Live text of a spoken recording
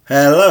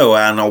Hello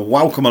and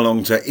welcome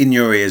along to In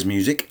Your Ears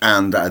Music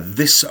and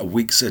this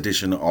week's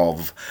edition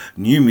of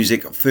New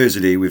Music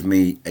ThursAdy with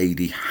me,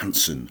 Adi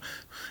Hansen.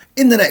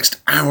 In the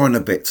next hour and a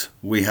bit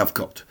we have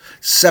got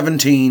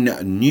 17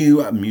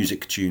 new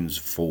music tunes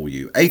for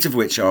you, 8 of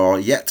which are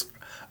yet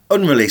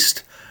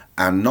unreleased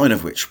and 9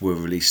 of which were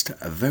released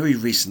very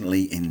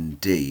recently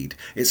indeed.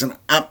 It's an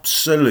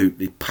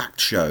absolutely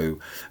packed show,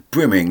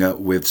 brimming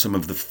with some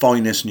of the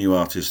finest new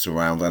artists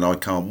around, and I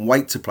can't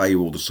wait to play you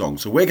all the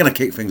songs. So we're going to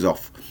kick things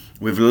off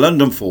with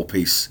London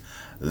 4-piece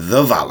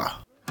The Valor.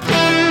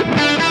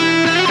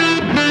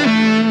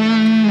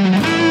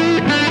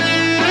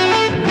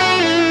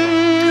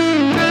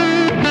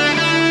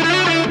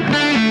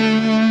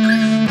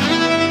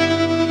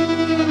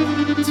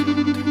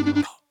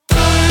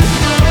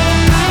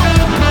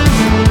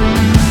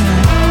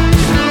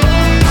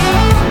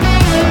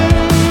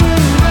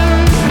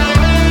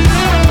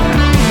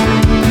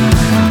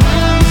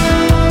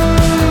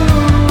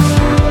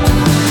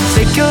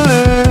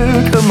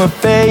 My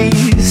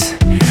face,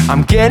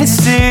 I'm getting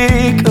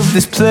sick of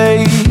this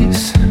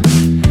place.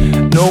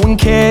 No one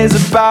cares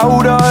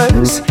about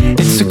us.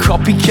 It's a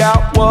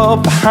copycat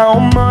world, but how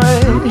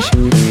much?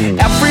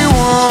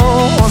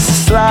 Everyone wants a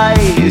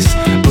slice,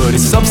 but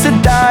it's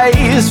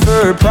subsidized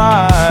for a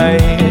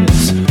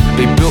price.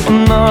 They built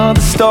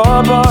another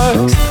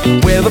Starbucks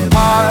where the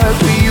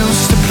park we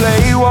used to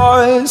play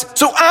was.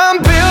 So I'm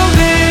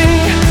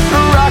building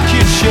a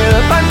rocket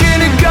ship. I'm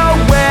gonna go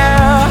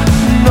where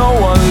no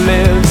one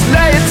lives.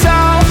 Lay it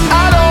down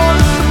out on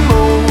the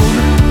moon.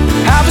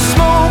 Have a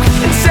smoke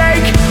and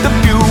take the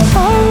view.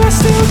 Oh, I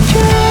still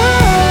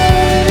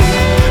can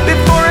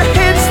before it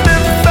hits the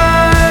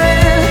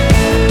fan.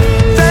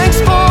 Thanks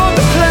for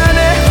the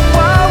planet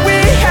while we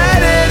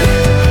had it.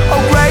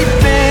 Oh, great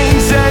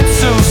things end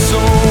too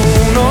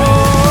soon.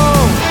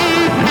 Oh.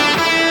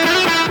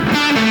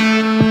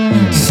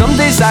 Some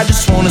days I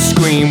just wanna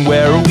scream,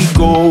 where are we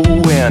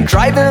going?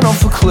 Driving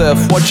off a cliff,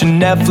 watching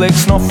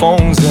Netflix, no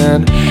phones,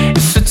 and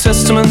it's a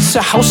testament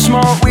to how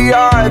smart we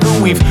are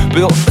that we've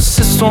built a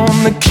system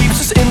that keeps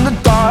us in the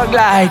dark.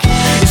 Like,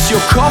 is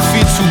your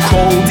coffee too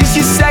cold? Is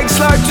your sex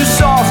life too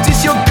soft?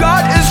 Is your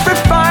gut as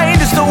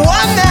refined as the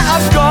one that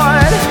I've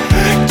got?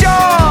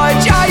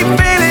 George, are you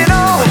feeling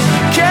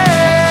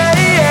okay?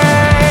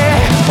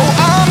 Oh,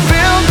 I'm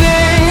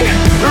building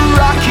a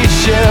rocket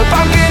ship.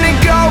 I'm gonna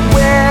go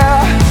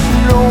where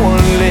no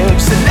one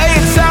lives and lay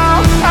it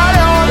down out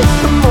on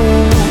the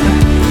moon.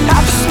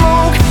 Have a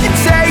smoke and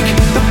take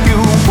the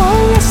view.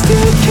 Oh, I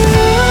still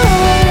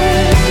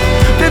can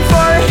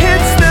before it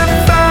hits the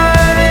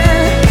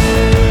fan.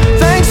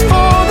 Thanks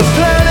for the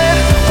planet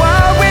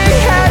while we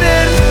had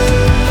it.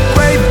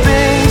 Great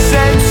things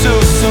end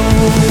too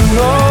soon.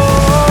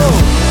 Oh,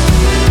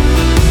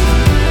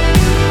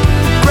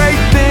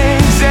 great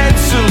things end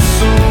too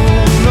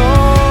soon.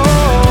 Oh,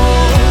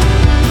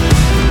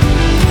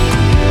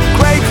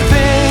 great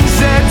things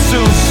end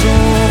too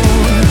soon.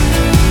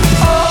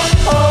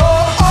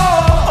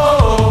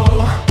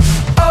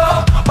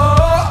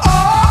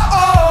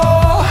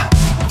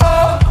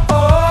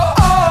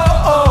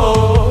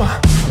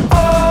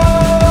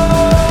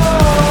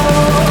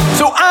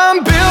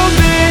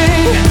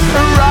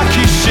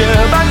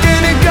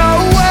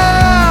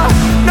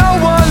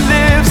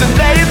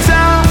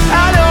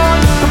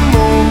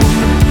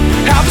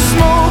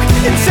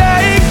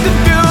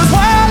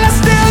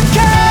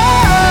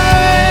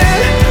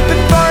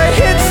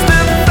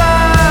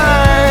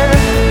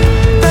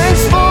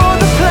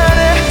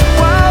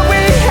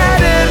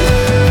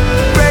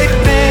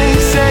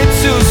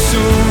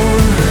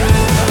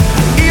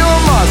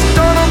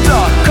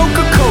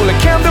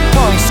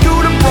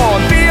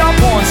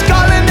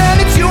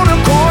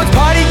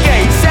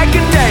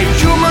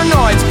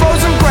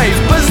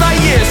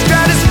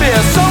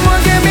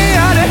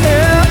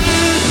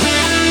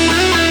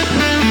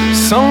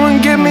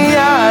 Someone get me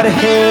out of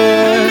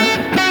here.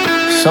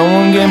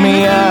 Someone get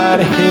me out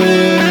of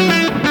here.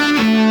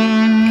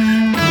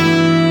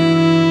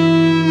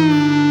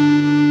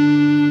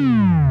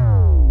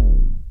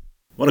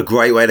 What a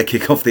great way to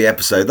kick off the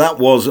episode. That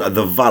was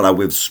The Valor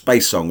with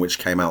Space Song, which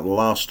came out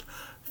last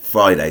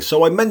Friday.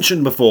 So I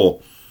mentioned before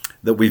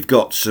that we've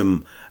got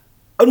some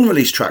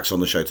unreleased tracks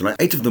on the show tonight,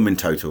 8 of them in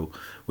total.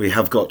 We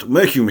have got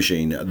Mercury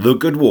Machine, The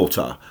Good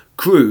Water,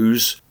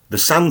 Cruise, the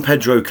San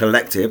Pedro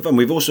Collective, and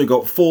we've also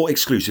got 4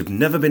 exclusive,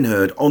 never been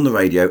heard on the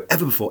radio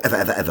ever before,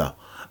 ever.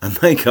 And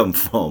they come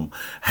from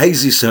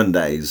Hazy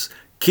Sundays,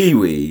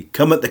 Kiwi,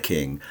 Come at the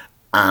King,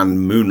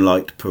 and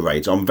Moonlight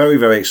Parade. So I'm very,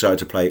 very excited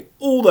to play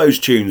all those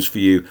tunes for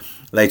you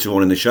later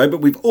on in the show, but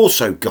we've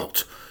also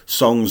got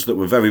songs that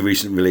were very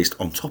recently released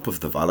on top of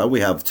The Valor. We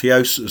have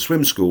Tios,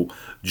 Swim School,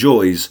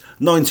 Joys,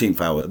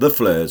 19th Hour, The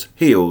Fleurs,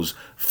 Heels,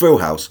 Frill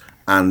House,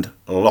 and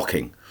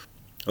Locking.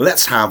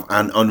 Let's have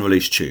an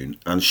unreleased tune,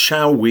 and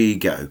shall we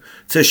go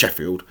to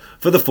Sheffield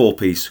for the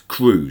 4-piece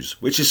Cruise,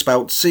 which is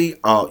spelled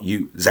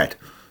C-R-U-Z.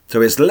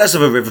 So it's less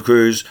of a river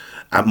cruise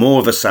and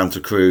more of a Santa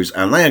cruise,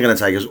 and they are going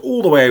to take us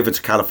all the way over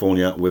to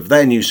California with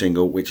their new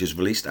single, which is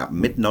released at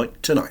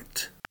midnight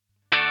tonight.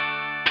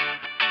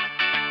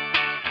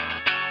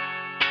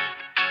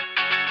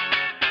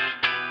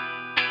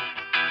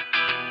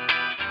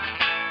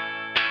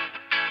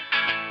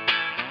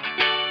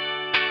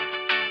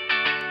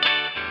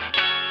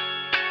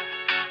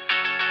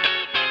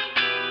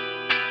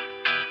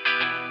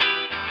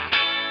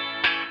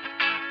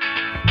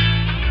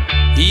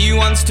 He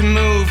wants to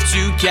move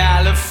to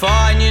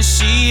California.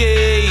 See,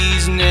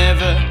 he's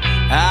never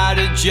had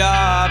a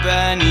job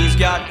and he's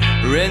got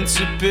rent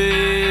to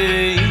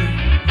pay.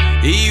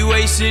 He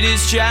wasted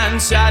his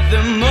chance at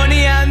the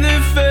money and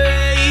the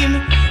fame.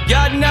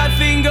 Got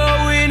nothing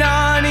going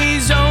on,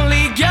 he's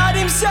only got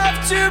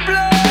himself to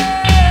blame.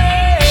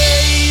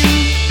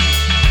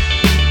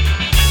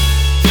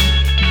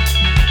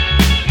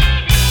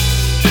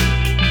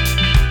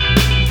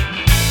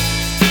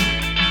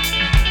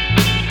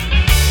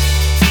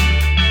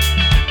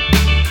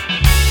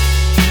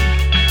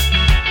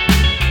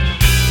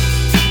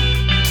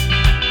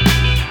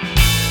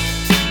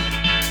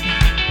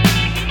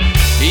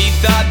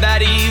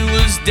 That he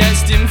was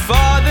destined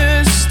for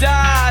the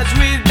stars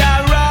with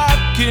that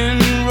rock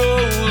and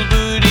roll,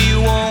 but he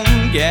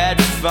won't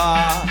get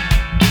far.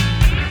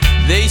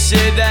 They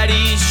said that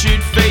he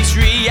should face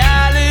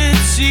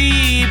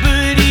reality,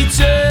 but he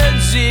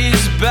turns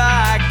his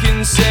back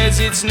and says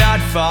it's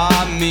not for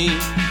me,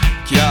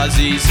 'cause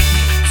he's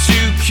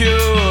too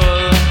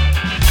cool.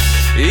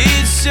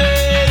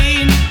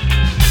 Insane,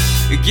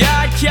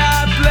 got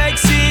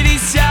complexity,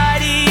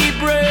 tidy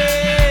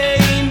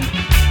brain.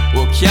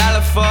 Well,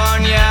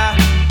 California,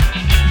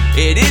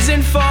 it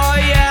isn't for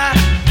ya.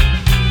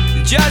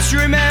 Just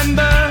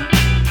remember,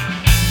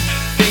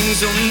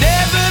 things will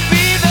never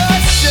be the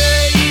same.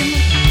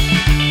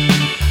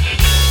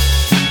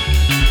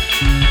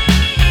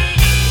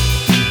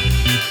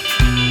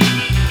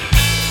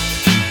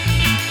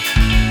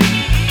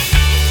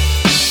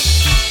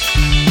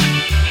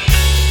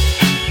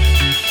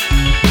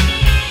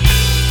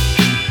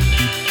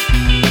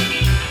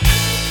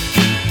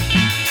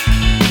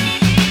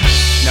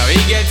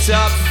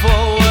 Up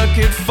for work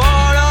at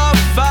 4 or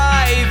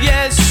 5.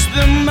 Yes,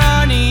 the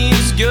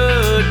money's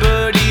good,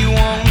 but he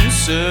won't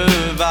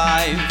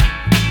survive.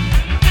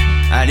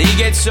 And he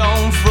gets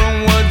home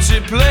from work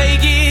to play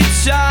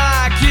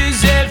guitar,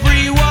 'cause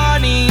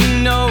everyone he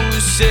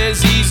knows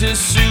says he's a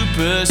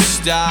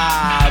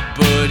superstar,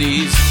 but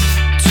he's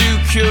too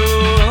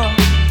cool.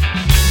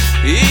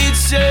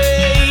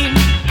 Insane,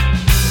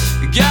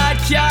 got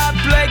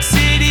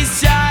complexity,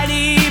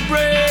 tiny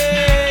brain.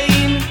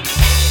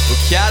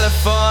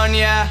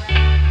 California,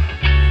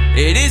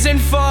 it isn't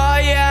for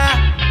ya.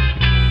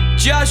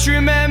 Just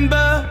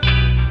remember,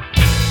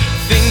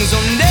 things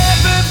will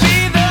never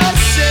be the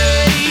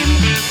same.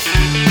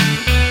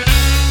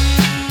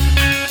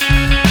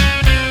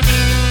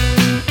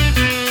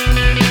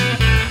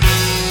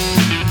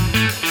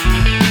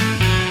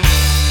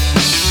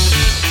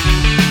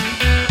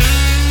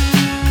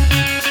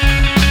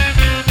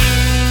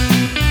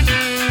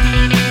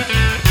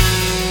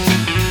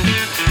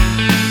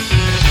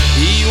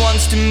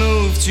 To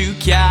move to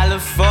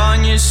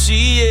California,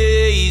 see,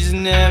 he's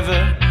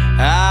never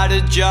had a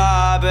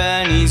job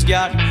and he's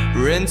got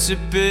rent to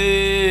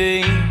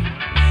pay.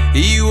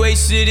 He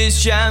wasted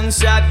his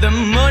chance at the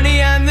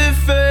money and the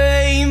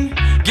fame.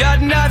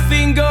 Got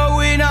nothing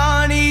going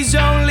on, he's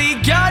only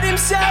got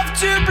himself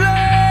to blame.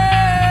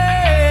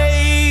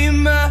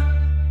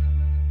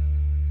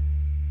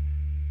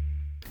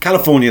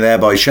 California there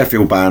by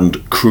Sheffield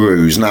band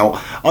Cruise.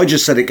 Now, I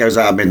just said it goes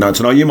out at midnight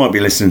tonight. You might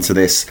be listening to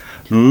this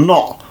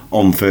not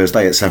on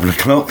Thursday at 7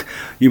 o'clock.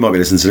 You might be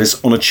listening to this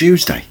on a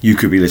Tuesday. You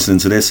could be listening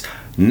to this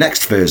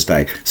next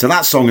Thursday. So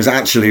that song is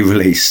actually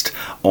released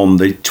on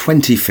the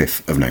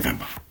 25th of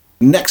November.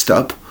 Next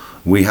up,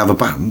 we have a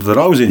band that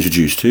I was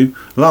introduced to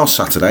last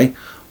Saturday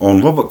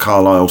on Robert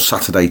Carlyle's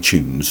Saturday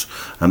Tunes,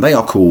 and they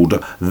are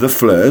called The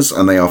Fleurs,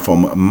 and they are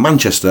from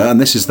Manchester, and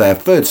this is their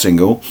third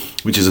single,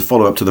 which is a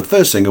follow-up to the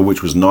first single,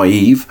 which was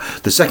Naive,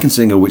 the second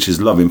single, which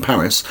is Love in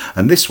Paris,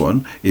 and this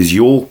one is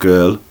Your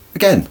Girl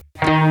Again.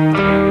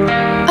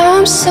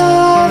 I'm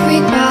sorry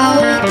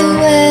about the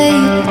way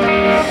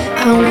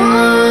I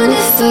wanted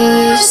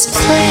first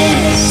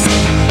place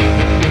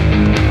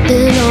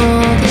in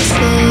all these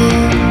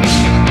things.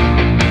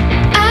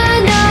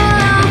 I know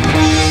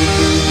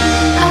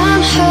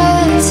I'm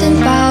hurting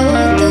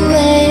about the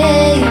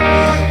way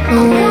I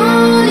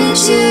wanted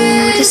you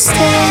to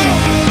stay.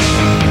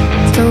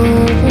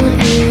 Don't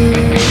want you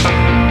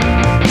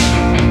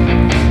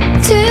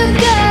to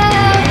go.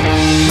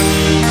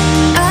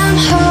 I'm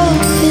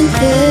hoping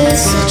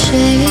this will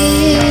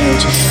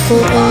change.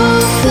 We'll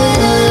open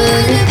a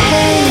new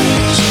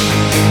page,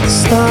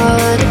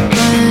 start a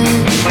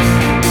brand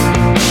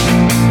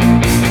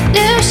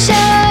new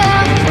show.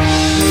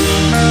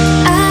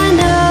 I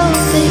know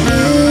that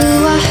you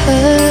are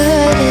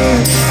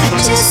hurting. I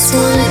just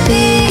wanna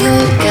be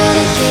your girl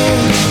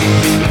again.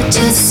 I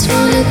just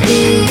wanna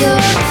be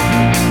your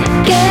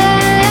girl.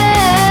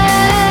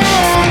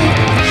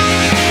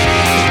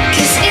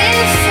 'Cause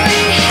if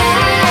we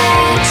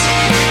had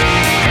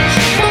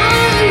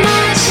one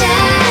more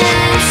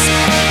chance,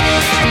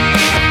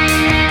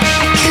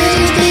 I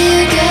could be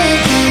your girl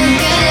again.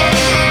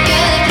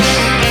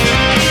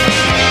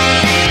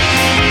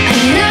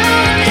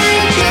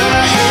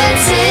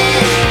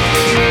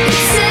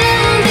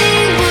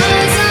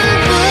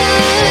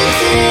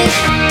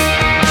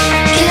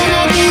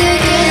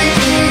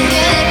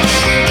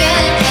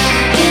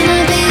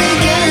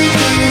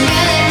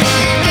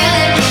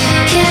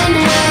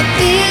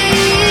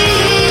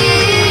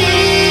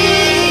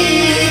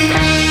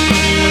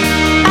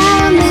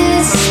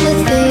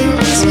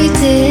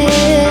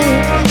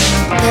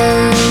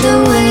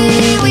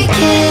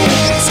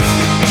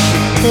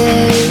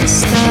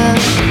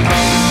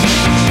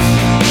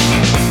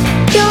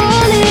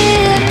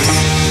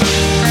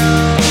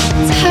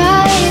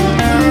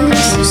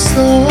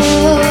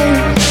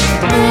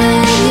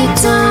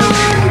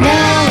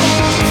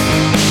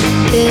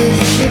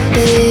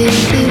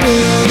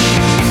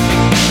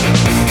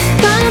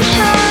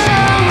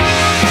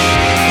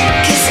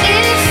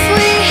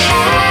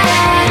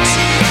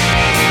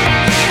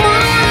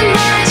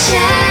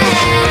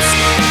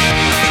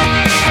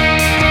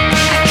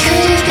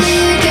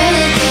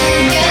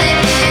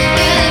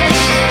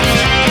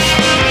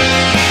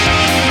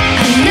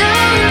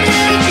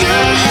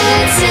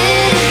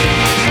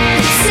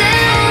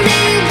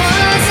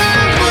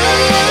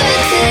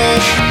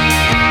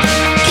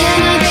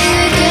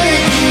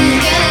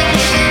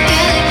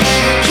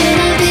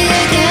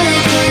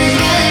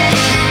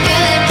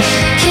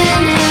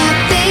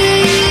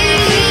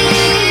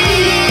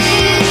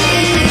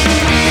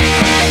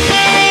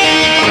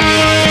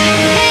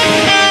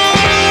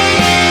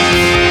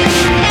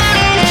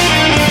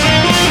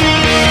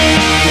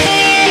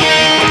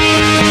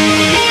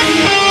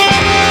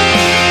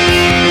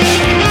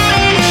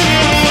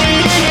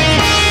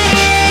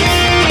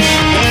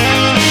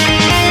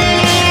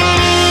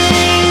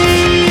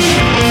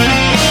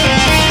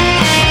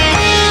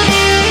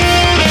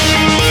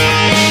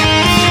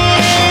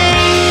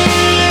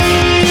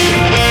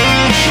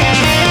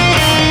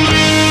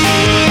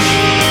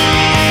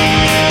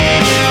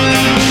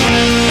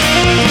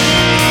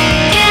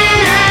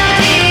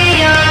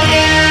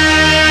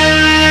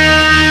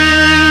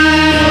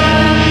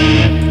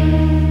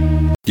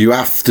 You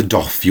have to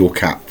doff your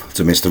cap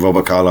to Mr.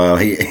 Robert Carlyle.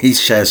 He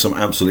shares some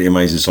absolutely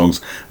amazing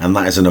songs, and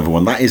that is another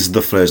one. That is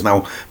The Fleurs.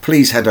 Now,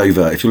 please head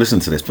over, if you listen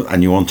to this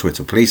and you're on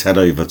Twitter, please head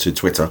over to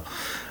Twitter.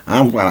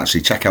 And, well, actually,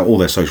 check out all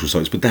their social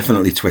sites, but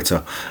definitely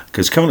Twitter,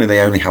 because currently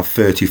they only have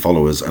 30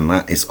 followers, and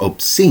that is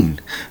obscene.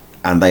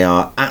 And they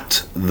are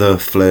at The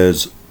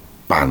Fleurs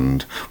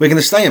Band. We're going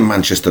to stay in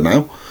Manchester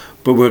now,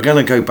 but we're going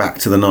to go back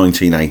to the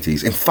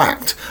 1980s. In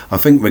fact, I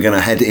think we're going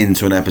to head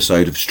into an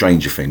episode of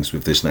Stranger Things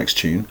with this next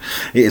tune.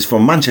 It is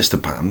from Manchester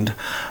band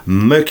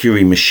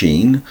Mercury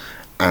Machine,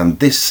 and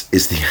this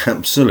is the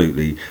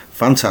absolutely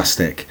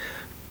fantastic,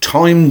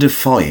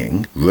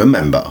 time-defying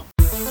Remember.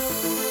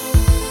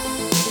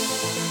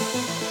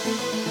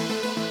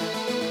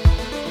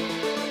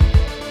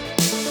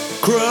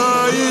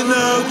 Crying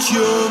out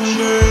your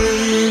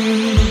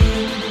name,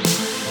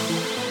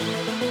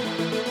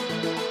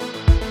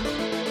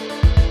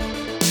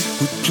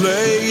 we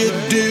play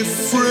a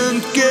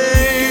different game.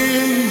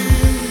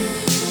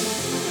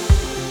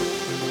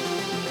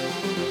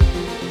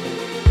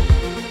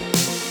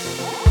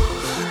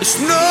 It's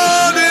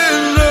not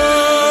enough.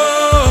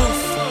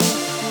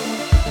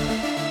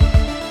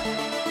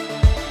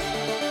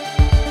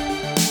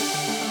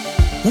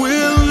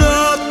 We're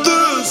not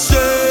the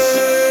same.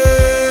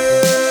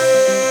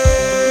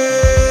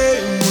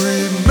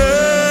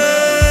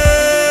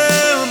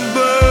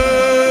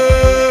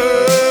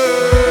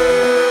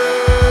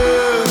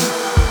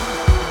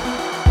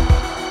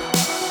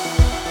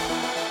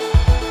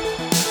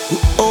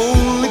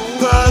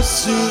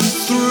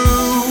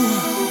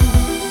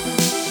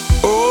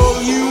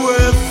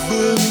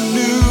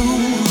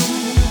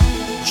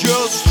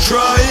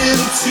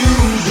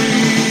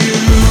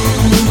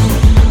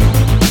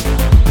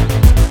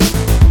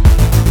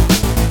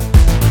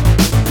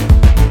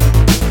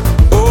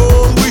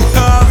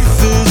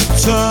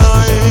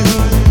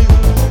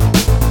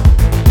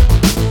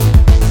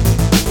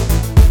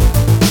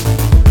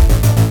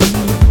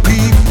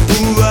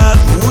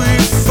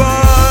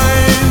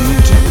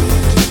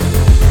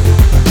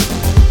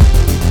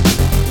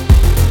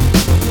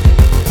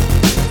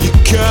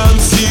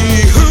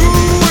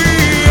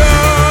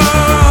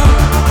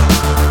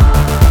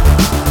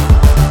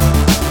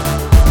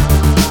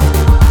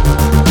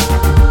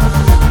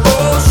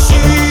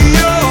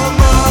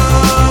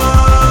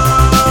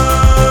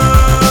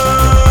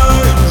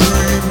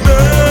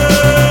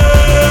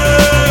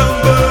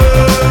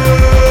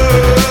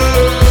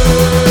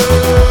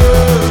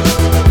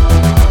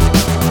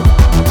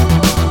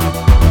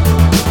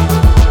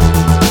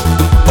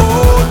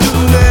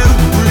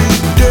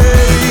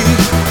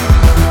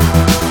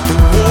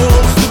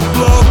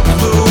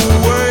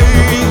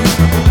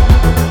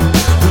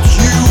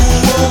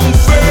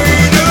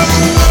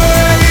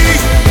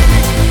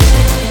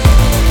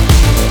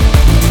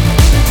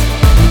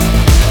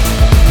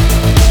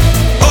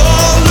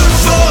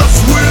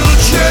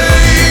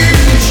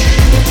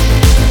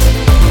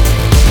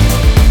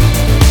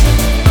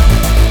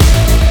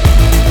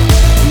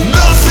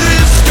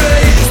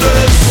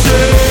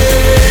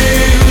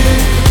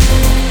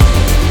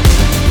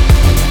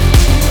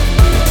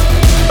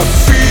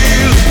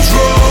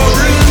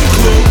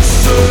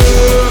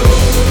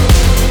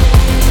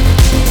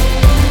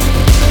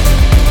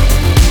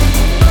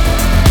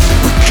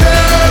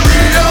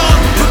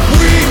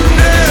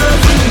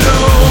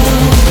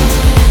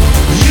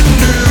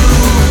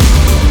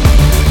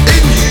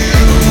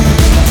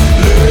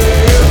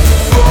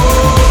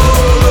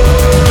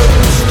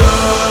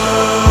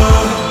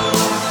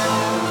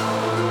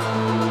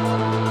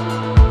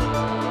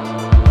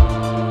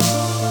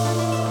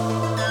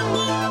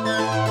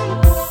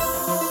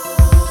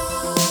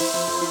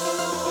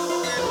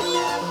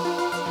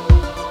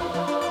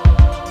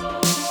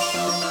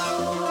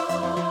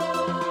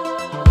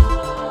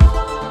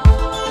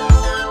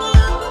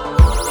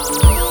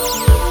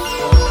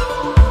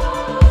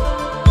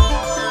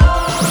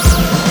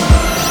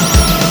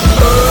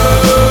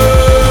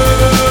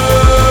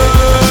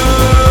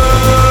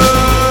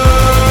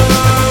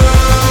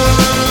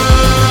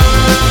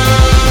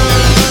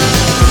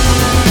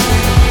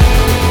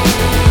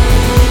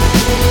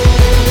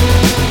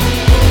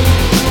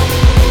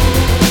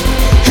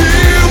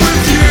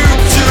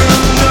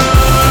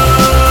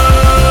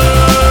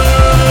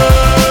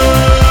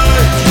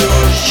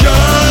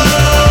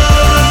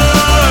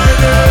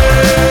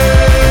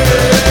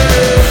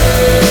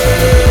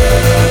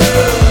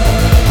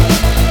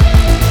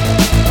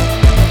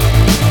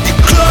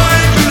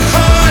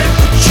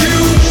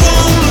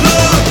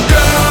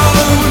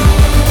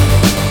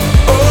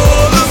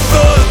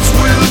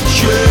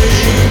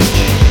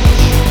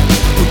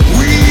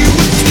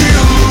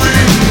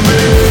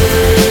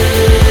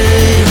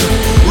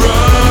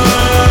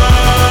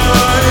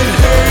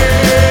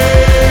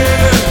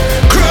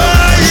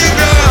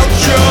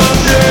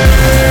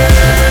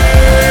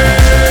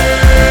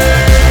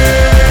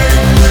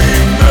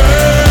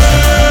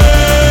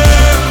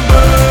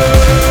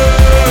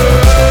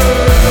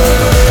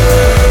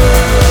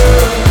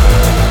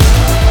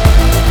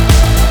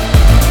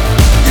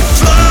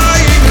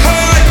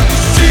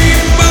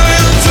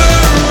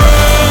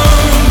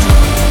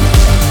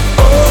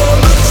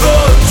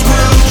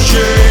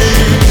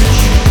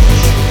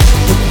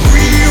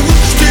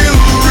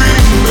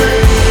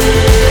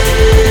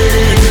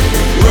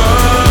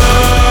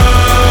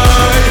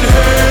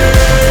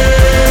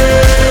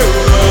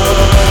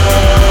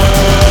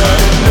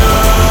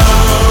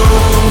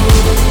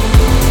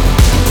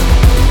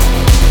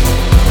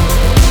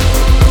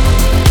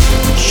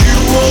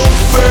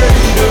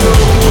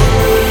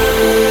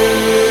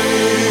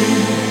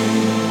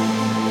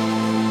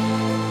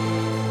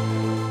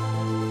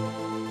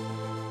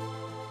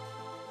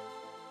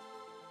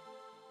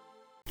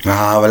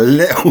 A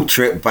little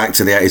trip back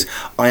to the 80s.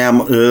 I am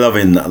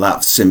loving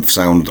that synth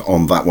sound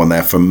on that one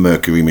there from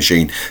Mercury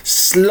Machine.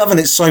 Loving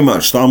it so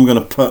much that I'm going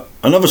to put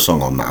another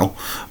song on now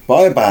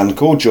by a band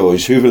called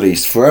Joys, who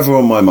released Forever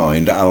on My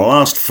Mind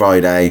last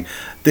Friday.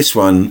 This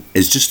one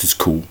is just as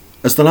cool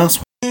as the last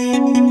one.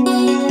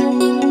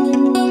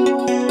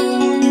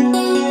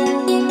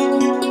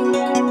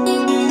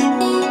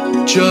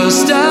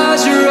 Just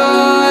as your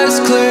eyes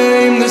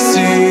claim the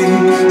sea,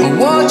 I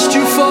watched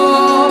you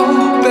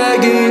fall,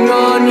 begging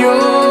on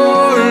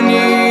your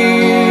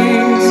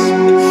knees.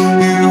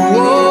 You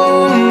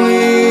won't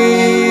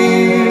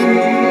leave.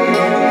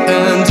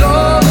 And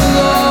all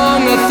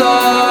along I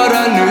thought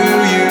I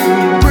knew you.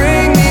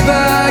 Bring me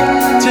back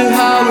to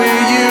how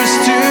it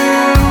used to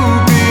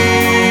be.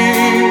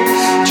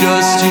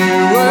 Just you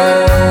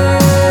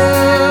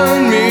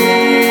and me.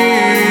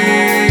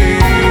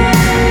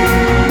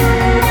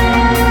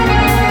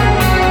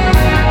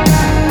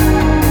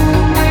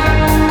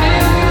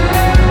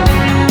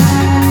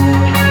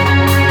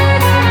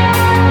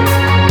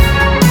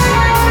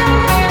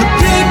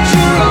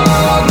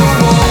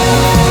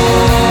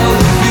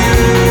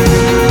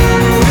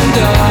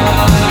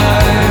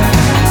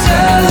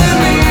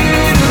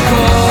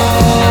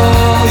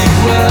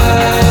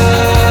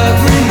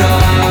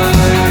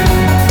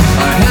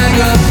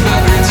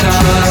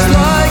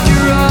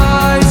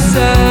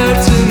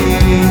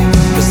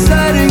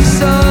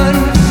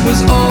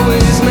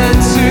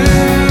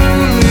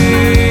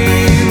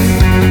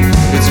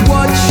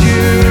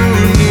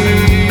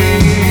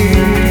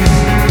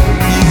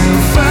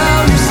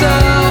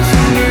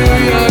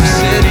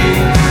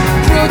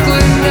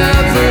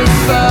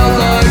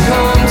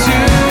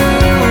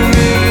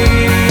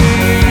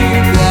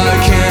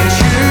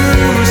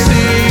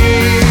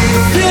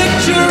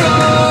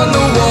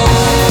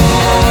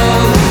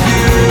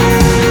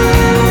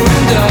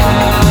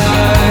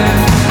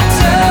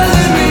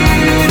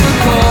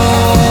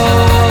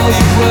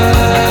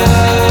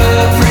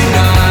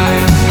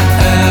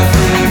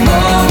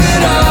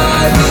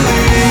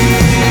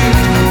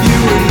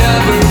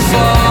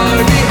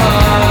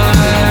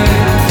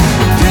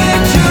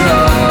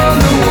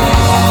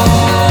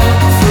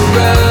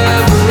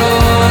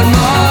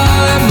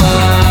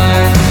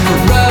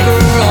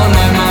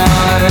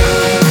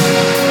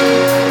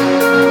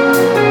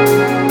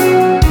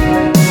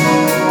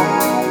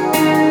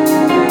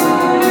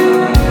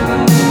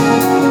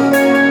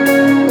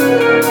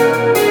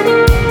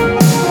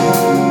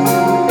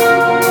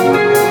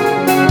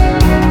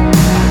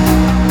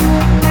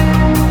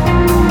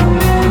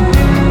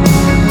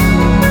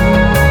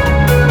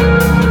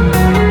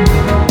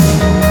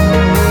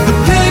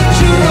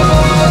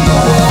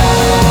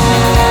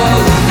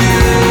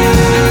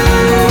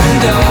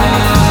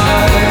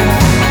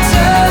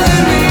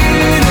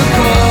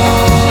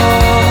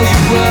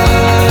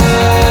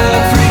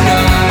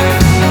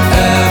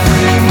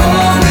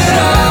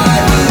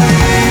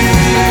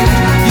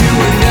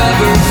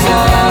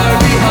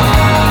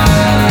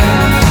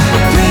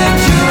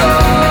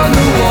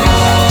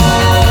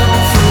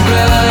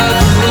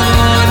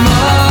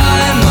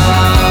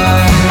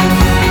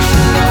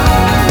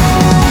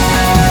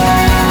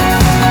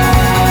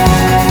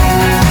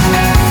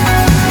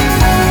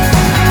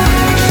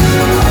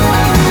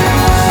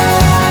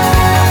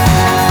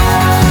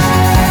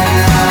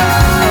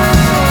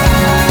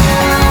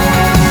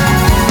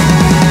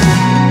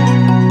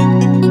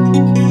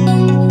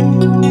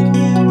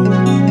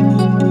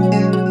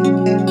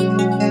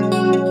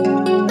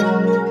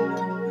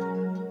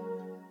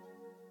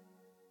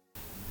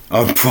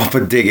 I'm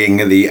proper digging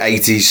the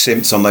 80s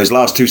synths on those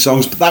last two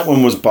songs, but that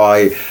one was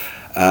by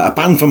a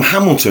band from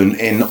Hamilton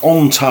in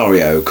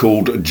Ontario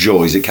called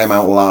Joys. It came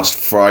out last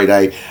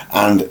Friday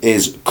and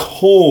is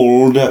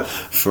called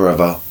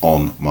Forever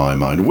on My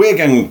Mind. We're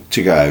going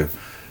to go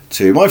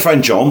to my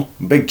friend John.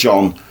 Big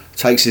John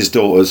takes his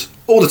daughters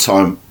all the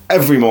time,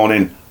 every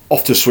morning,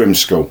 off to swim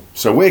school.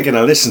 So we're going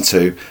to listen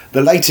to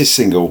the latest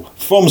single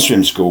from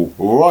swim school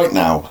right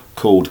now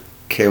called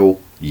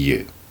Kill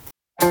You.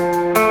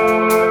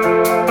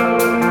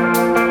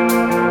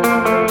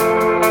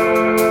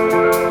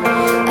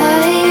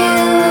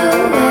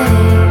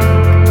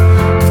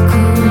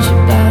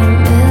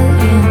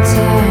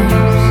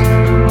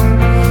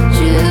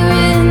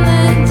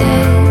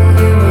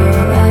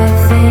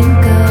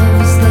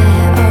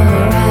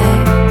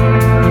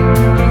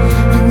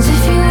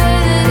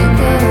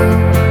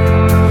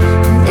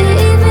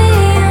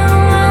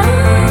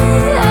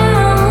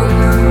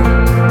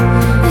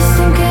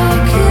 Think I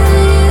kill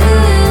you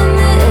in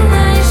the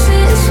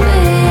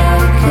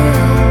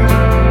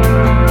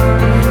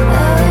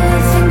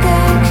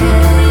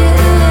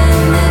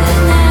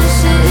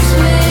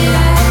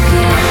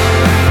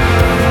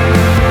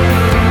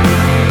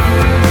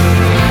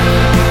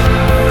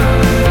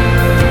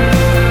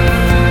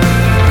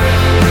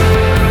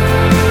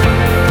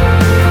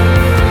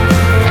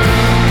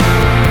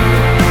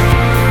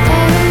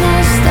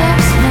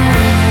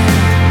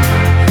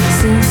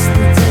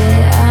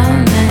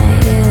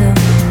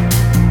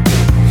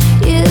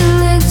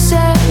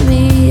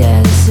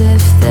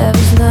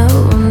no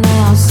one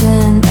else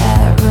in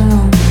that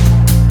room.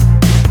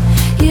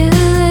 You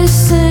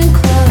listen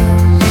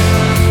close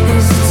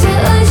as I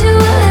tell you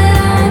what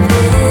I've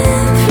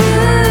been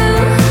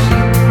through.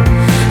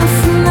 And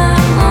from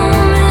that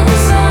moment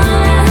on,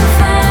 I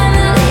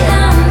finally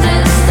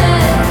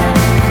understood.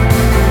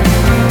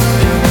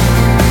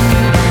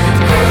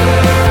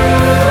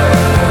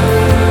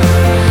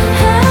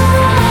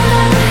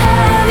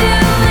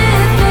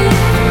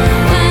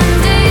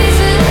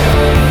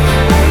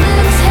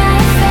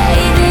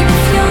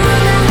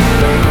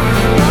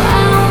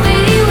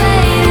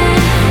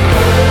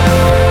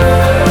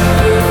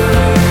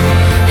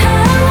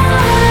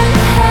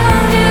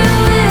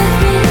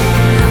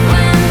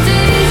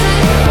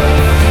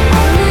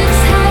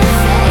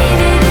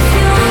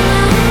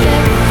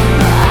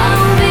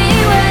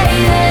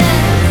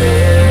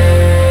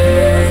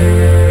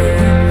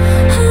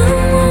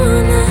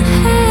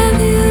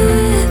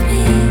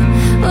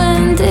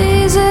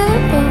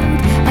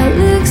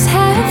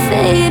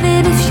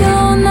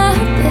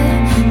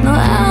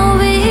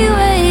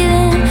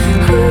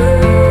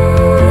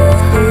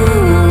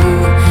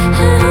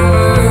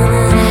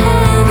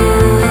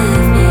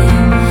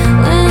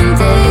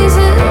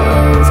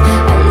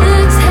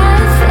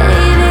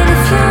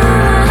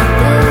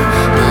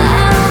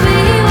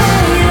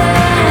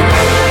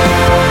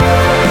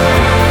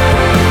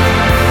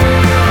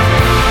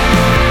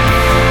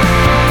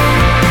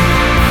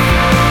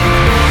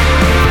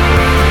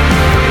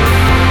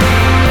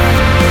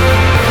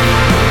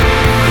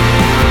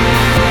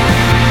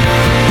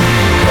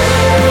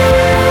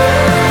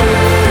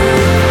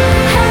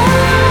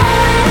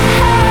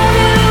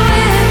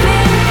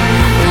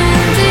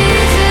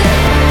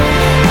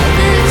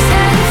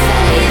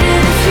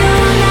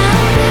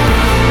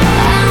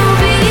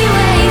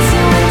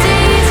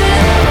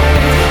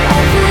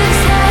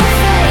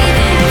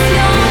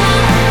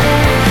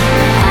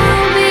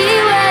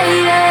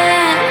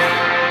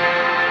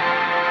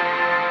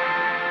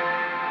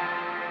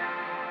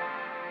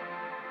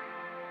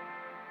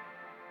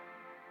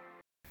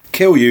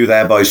 Kill You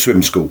there by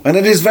Swim School. And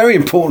it is very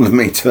important for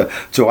me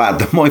to add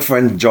that my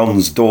friend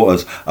John's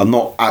daughters are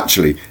not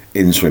actually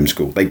in swim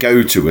school. They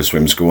go to a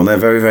swim school and they're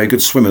very, very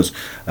good swimmers.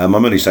 I'm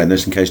only saying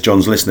this in case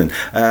John's listening.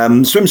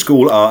 Swim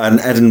School are an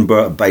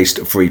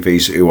Edinburgh-based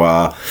three-piece who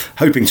are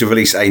hoping to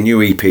release a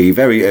new EP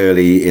very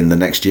early in the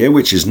next year,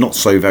 which is not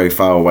so very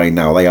far away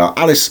now. They are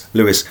Alice,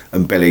 Lewis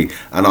and Billy,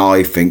 and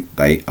I think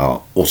they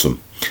are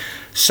awesome.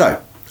 So,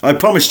 I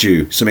promised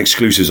you some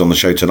exclusives on the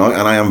show tonight,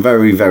 and I am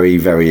very, very,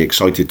 very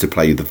excited to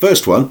play the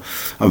first one.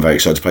 I'm very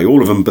excited to play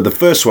all of them, but the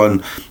first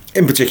one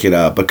in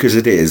particular, because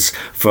it is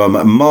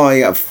from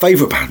my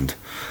favourite band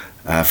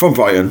from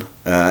Brighton.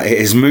 It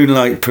is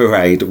Moonlight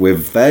Parade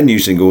with their new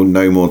single,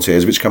 No More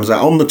Tears, which comes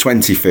out on the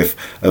 25th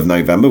of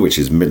November, which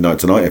is midnight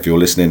tonight if you're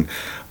listening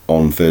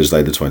on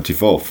Thursday the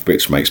 24th,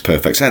 which makes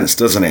perfect sense,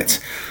 doesn't it?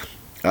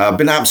 I've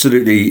been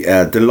absolutely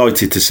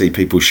delighted to see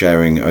people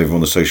sharing over on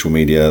the social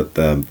media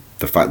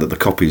the fact that their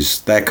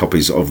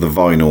copies of the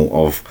vinyl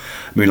of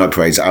Moonlight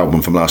Parade's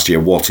album from last year,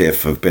 What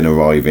If, have been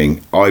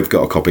arriving. I've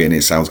got a copy and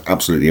it sounds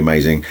absolutely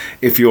amazing.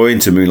 If you're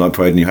into Moonlight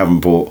Parade and you haven't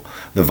bought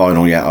the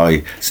vinyl yet,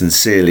 I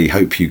sincerely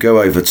hope you go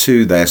over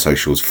to their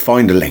socials,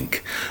 find a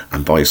link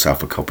and buy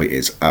yourself a copy.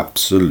 It's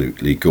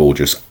absolutely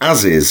gorgeous,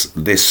 as is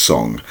this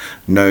song,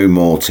 No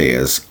More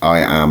Tears. I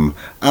am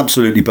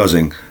absolutely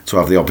buzzing to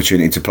have the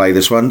opportunity to play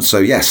this one. So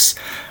yes,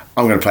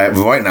 I'm going to play it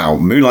right now,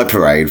 Moonlight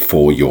Parade,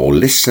 for your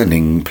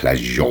listening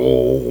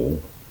pleasure.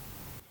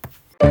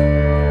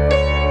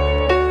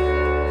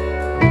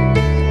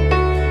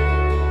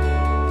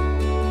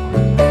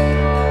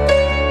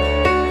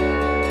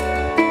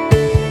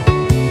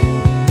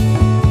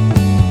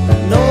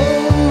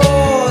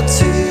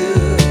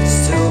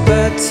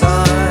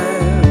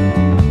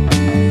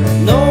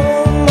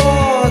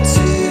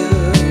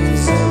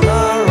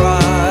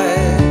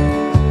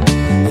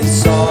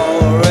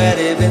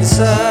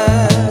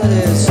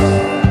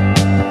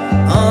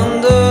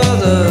 Under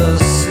the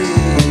sea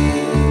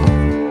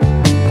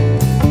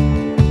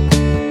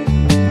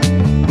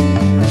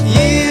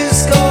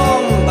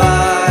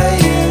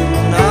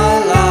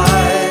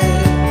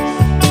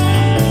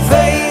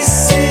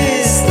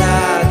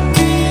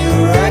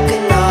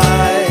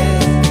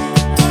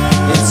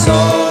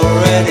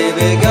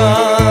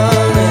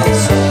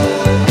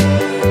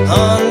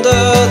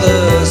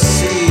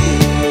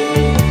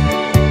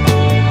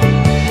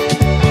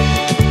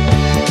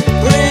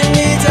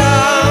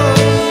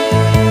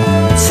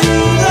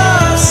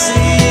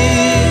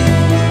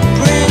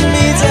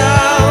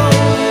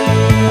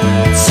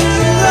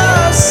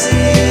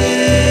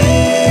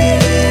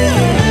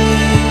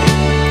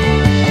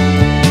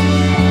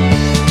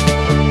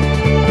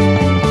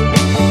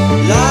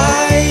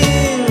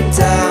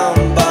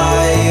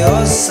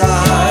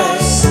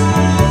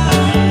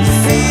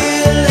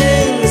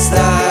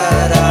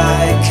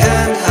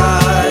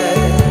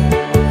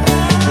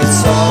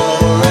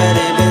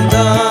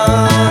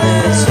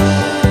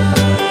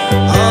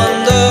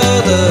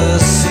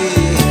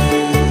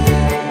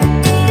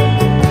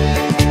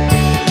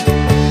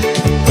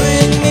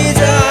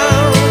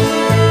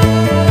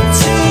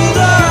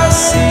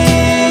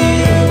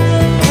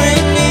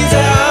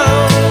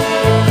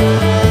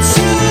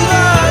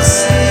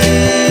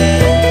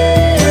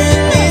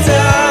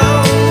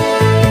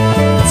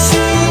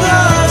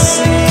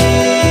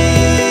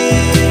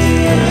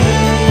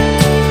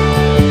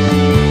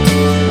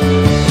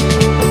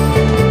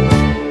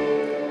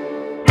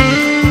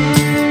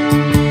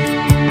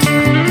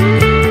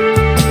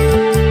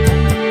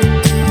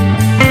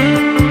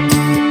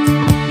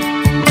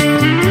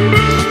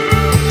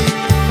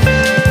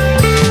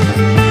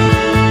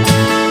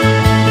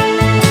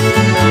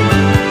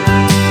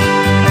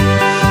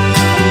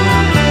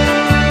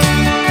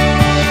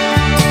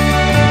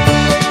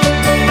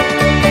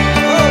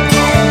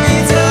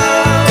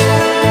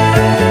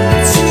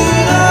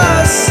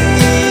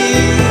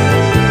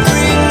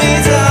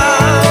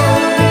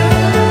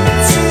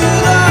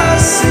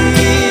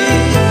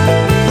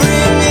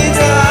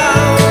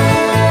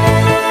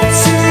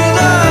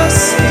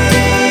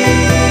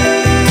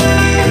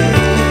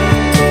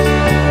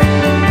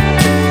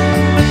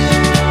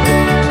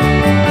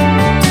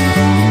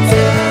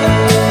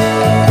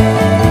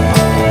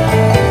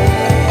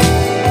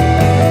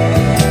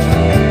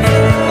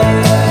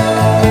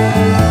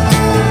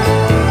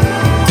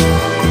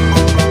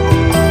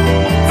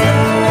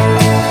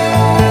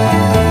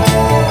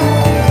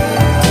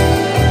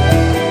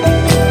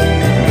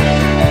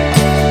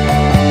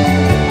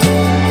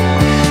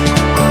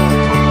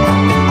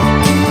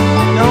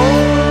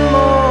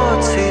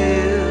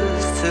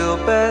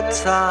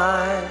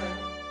bedtime.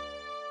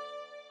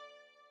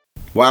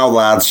 Wow,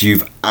 lads,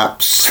 you've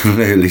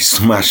absolutely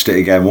smashed it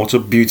again. What a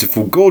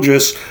beautiful,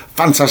 gorgeous,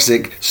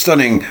 fantastic,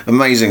 stunning,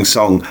 amazing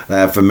song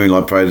there for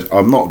Moonlight Parade.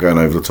 I'm not going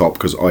over the top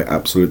because I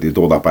absolutely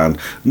adore that band.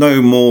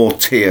 No More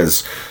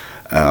Tears.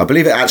 I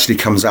believe it actually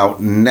comes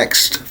out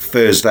next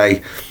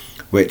Thursday,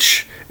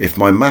 which, if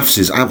my maths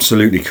is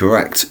absolutely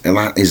correct, and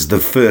that is the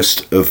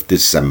 1st of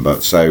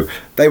December. So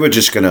they were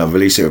just going to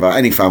release it without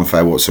any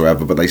fanfare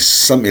whatsoever, but they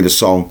sent me the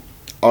song.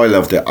 I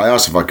loved it. I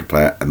asked if I could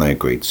play it, and they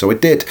agreed. So I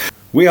did.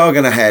 We are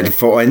going to head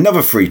for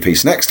another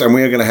three-piece next, and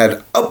we are going to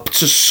head up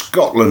to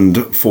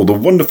Scotland for the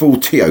wonderful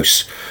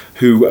Teos,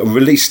 who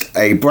released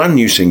a brand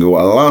new single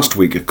last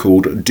week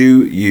called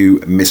Do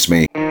You Miss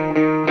Me?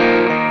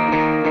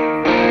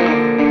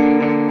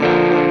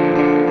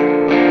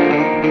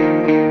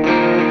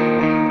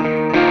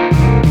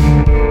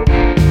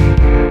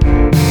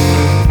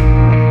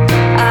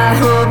 I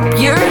hope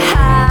you're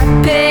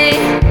happy.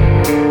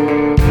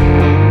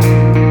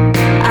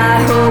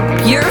 I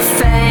hope you're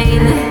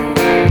fine.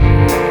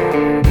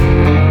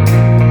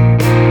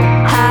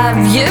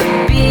 Have you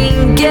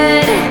been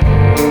good?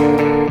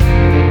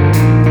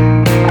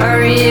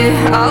 Are you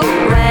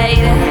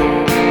alright?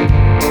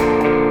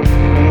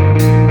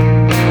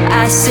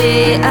 I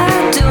say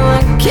I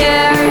don't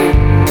care,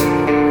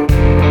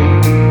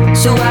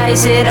 so why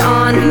is it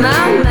on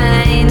my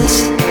mind?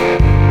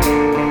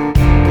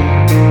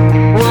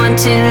 Want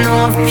to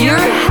know if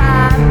you're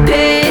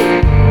happy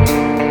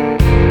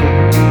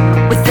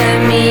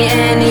without me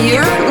in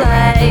your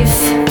life.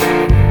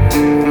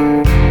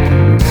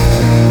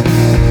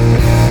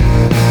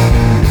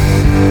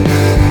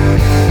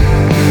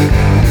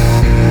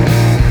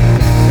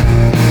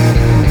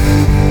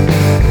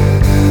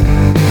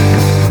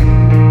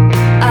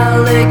 I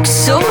look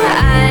so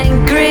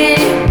angry,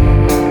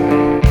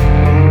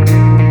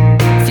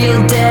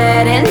 feel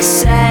dead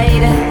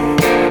inside.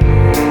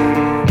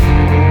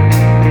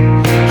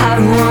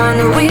 Have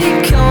one-way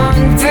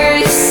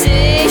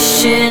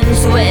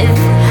conversations with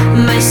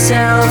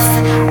myself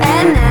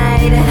at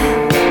night,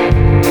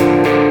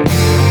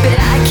 but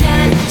I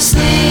can't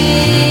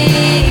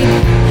sleep.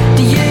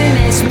 Do you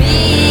miss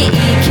me?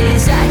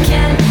 'Cause I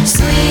can't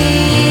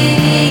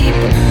sleep.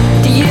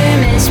 Do you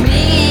miss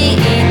me?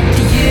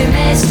 Do you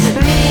miss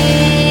me?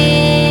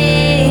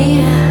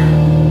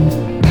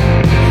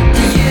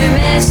 Do you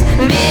miss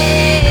me?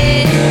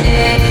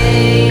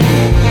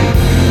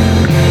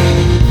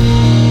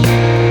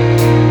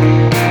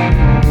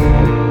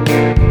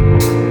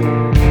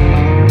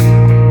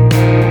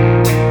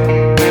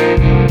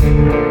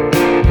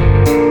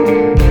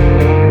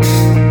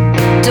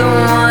 Don't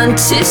want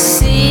to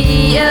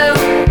see you.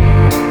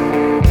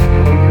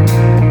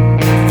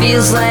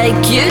 Feels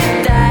like you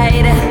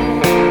died.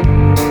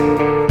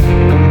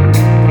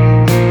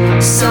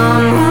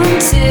 Someone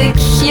took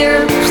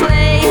your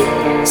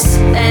place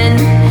and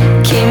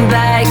came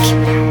back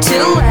to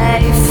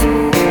life.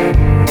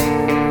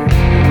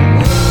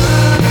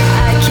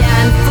 I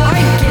can't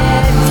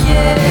forgive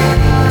you.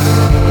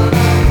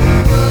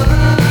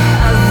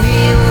 I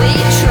really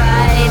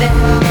tried.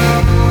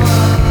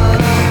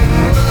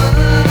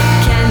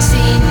 Can't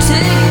seem to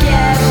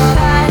get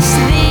past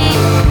the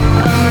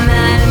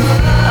amount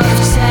of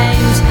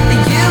times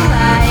that you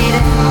lied.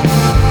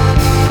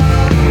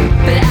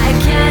 But I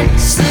can't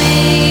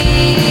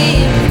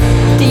sleep.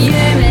 Do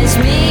you miss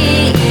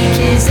me?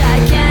 'Cause I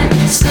can't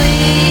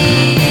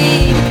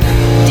sleep.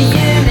 Do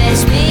you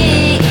miss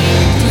me?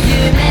 Do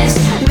you miss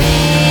me?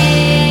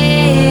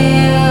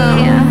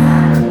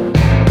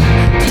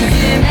 Do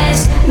you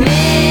miss me?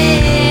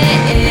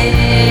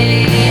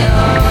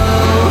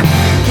 Oh,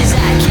 'cause I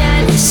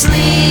can't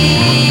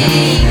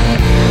sleep.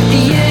 Do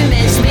you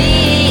miss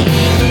me?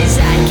 'Cause I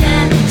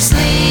can't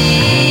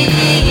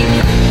sleep.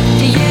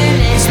 Do you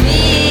miss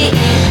me?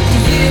 Do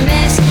you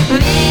miss me?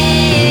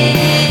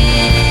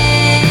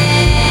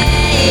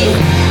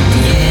 Do you miss me? Do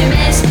you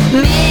miss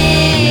me?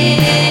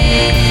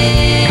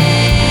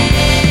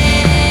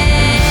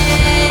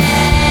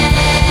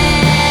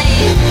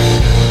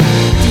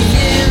 Do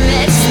you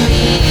miss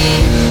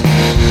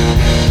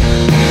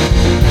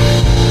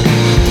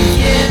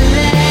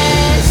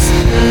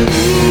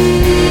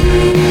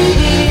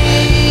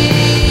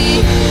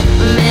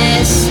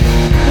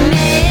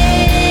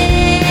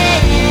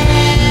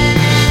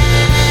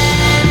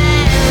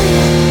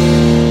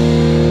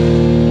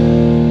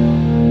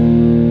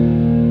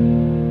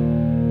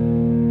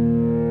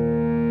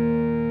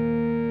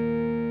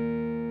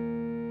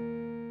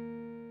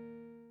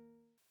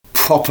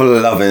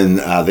Proper loving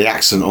the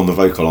accent on the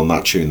vocal on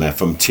that tune there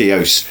from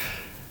Teos.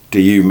 Do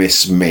You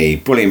Miss Me?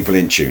 Brilliant,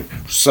 brilliant tune.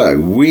 So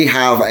we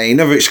have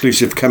another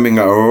exclusive coming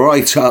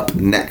right up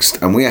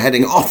next, and we are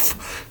heading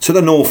off to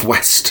the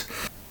northwest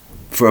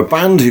for a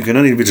band who can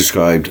only be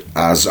described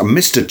as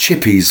Mr.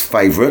 Chippy's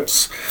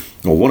favourites,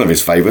 or one of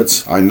his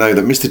favourites. I know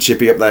that Mr.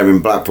 Chippy up there in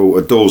Blackpool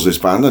adores this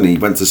band, and he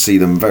went to see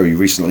them very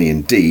recently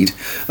indeed.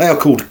 They are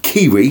called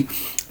Kiwi,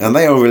 and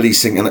they are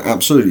releasing an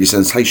absolutely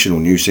sensational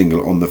new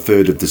single on the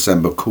 3rd of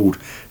December called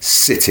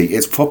City.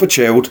 It's proper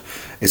chilled,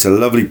 it's a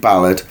lovely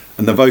ballad,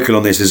 and the vocal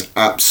on this is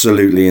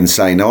absolutely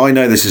insane. Now, I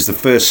know this is the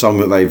first song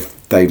that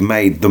they've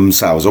made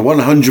themselves, a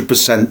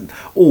 100%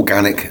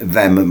 organic,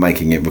 them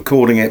making it,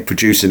 recording it,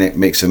 producing it,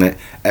 mixing it,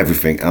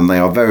 everything, and they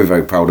are very,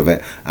 very proud of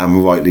it,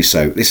 and rightly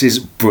so. This is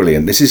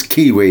brilliant. This is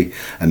Kiwi,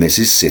 and this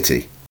is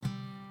City.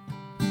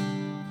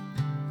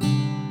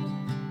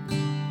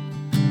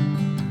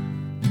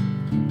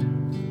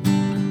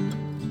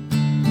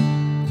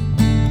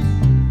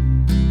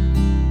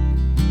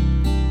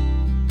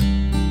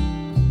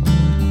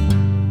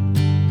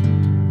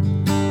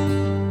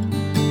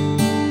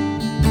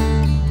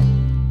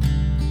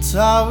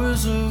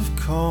 Towers of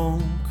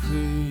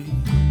concrete,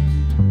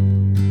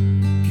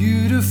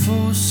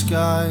 beautiful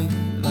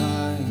skylines,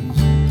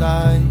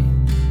 died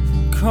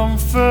from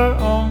comfort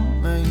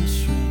on Main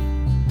Street.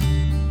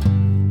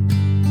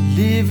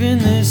 Living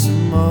this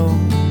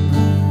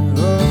moment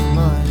of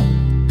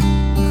mine,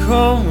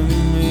 come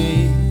with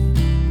me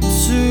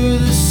to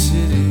the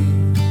city.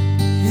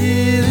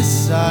 Hear the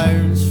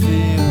sirens,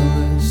 feel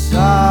the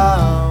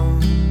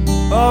sound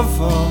of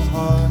our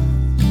heart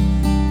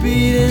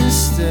beating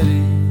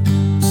steady.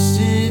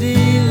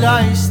 City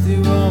lights, they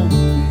won't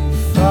be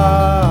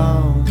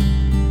found,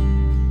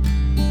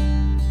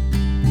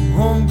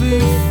 won't be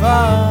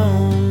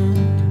found.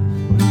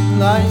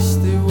 Lights,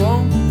 they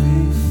won't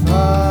be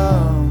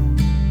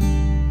found,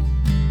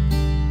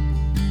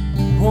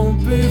 won't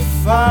be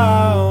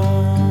found.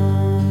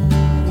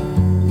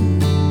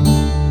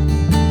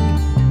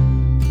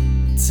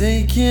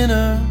 Taking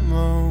a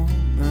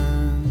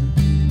moment,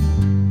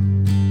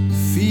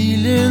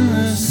 feeling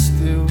the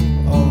still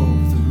of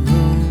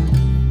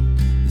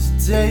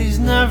day's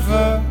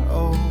never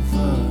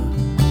over,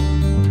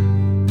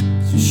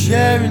 so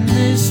sharing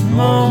this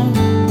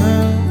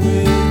moment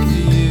with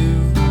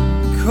you.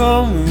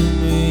 Come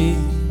with me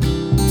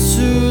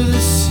to the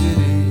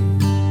city.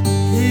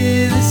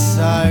 Hear the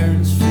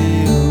sirens,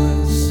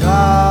 feel the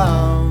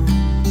sound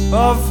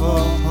of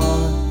our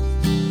heart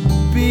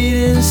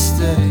beating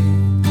steady.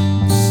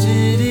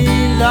 City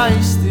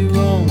lights, they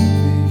won't be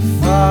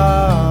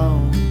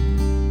found,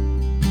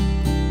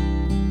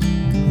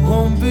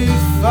 won't be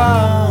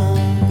found.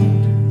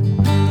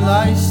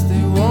 Lights,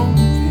 they won't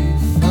be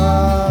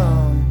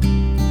found,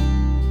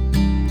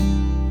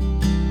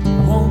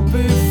 won't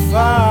be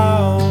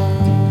found.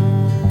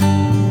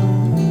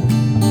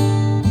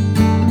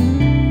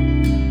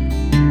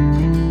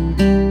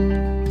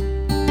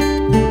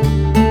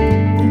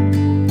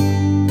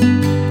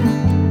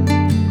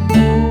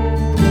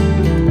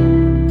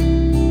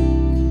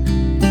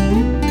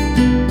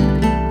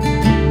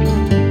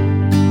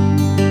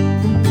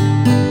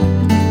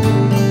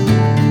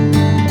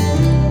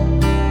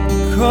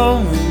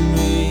 Come with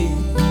me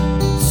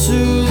to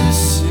the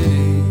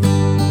city.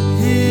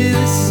 Hear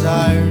the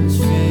sirens,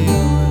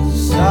 feel the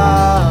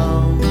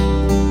sound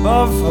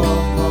of our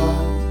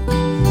heart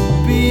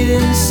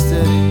beating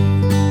steady.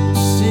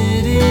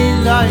 City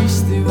lights,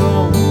 they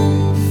won't be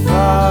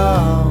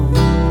found.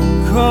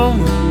 Come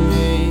with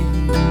me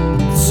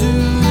to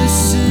the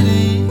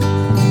city.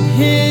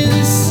 Hear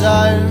the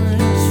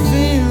sirens,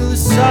 feel the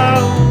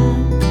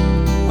sound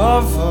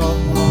of our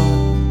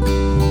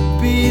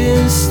heart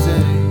beating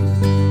steady.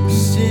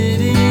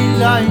 City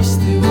lights,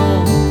 they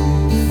won't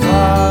be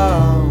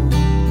found,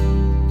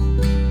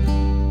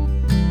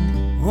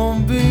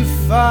 won't be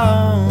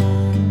found.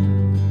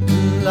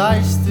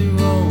 Lights, they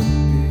won't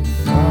be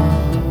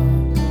found.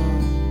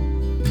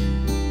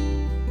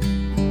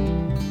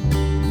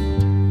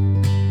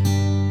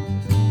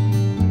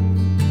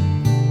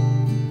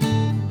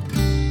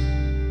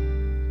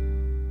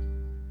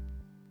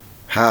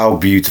 How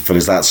beautiful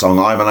is that song?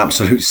 I'm an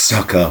absolute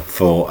sucker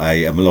for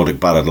a melodic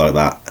ballad like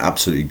that.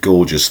 Absolutely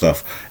gorgeous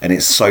stuff. And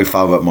it's so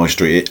far up my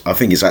street. I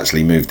think it's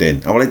actually moved in.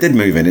 Well, it did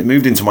move in. It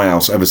moved into my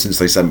house ever since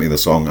they sent me the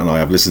song, and I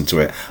have listened to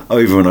it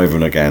over and over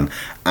and again.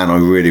 And I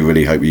really,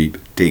 really hope you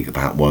dig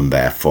that one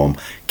there from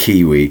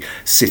Kiwi,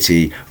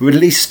 City,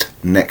 released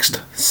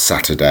next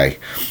Saturday.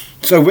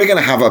 So we're going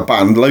to have a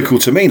band local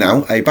to me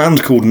now, a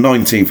band called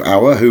 19th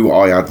Hour, who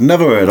I had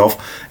never heard of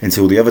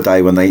until the other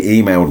day when they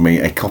emailed me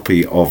a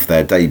copy of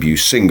their debut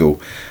single.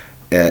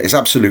 It's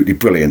absolutely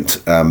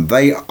brilliant.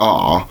 They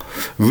are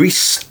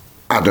Reese,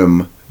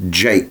 Adam,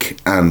 Jake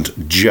and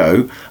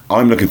Joe.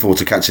 I'm looking forward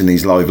to catching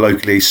these live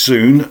locally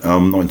soon.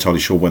 I'm not entirely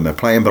sure when they're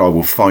playing, but I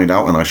will find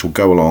out, and I shall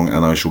go along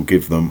and I shall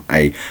give them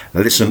a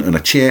listen and a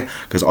cheer,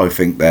 because I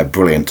think they're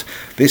brilliant.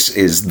 This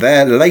is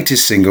their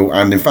latest single,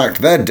 and in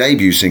fact their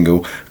debut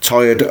single,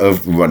 Tired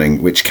of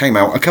Running, which came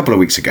out a couple of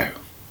weeks ago.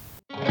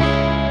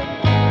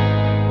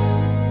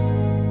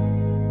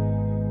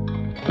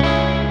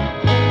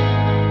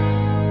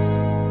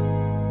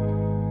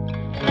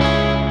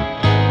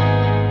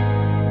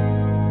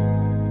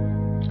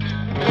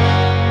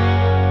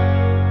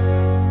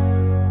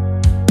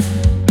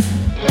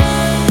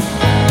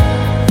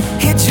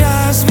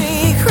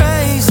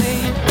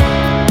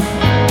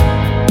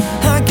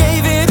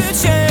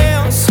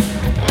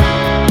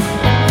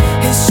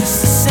 It's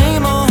just the same.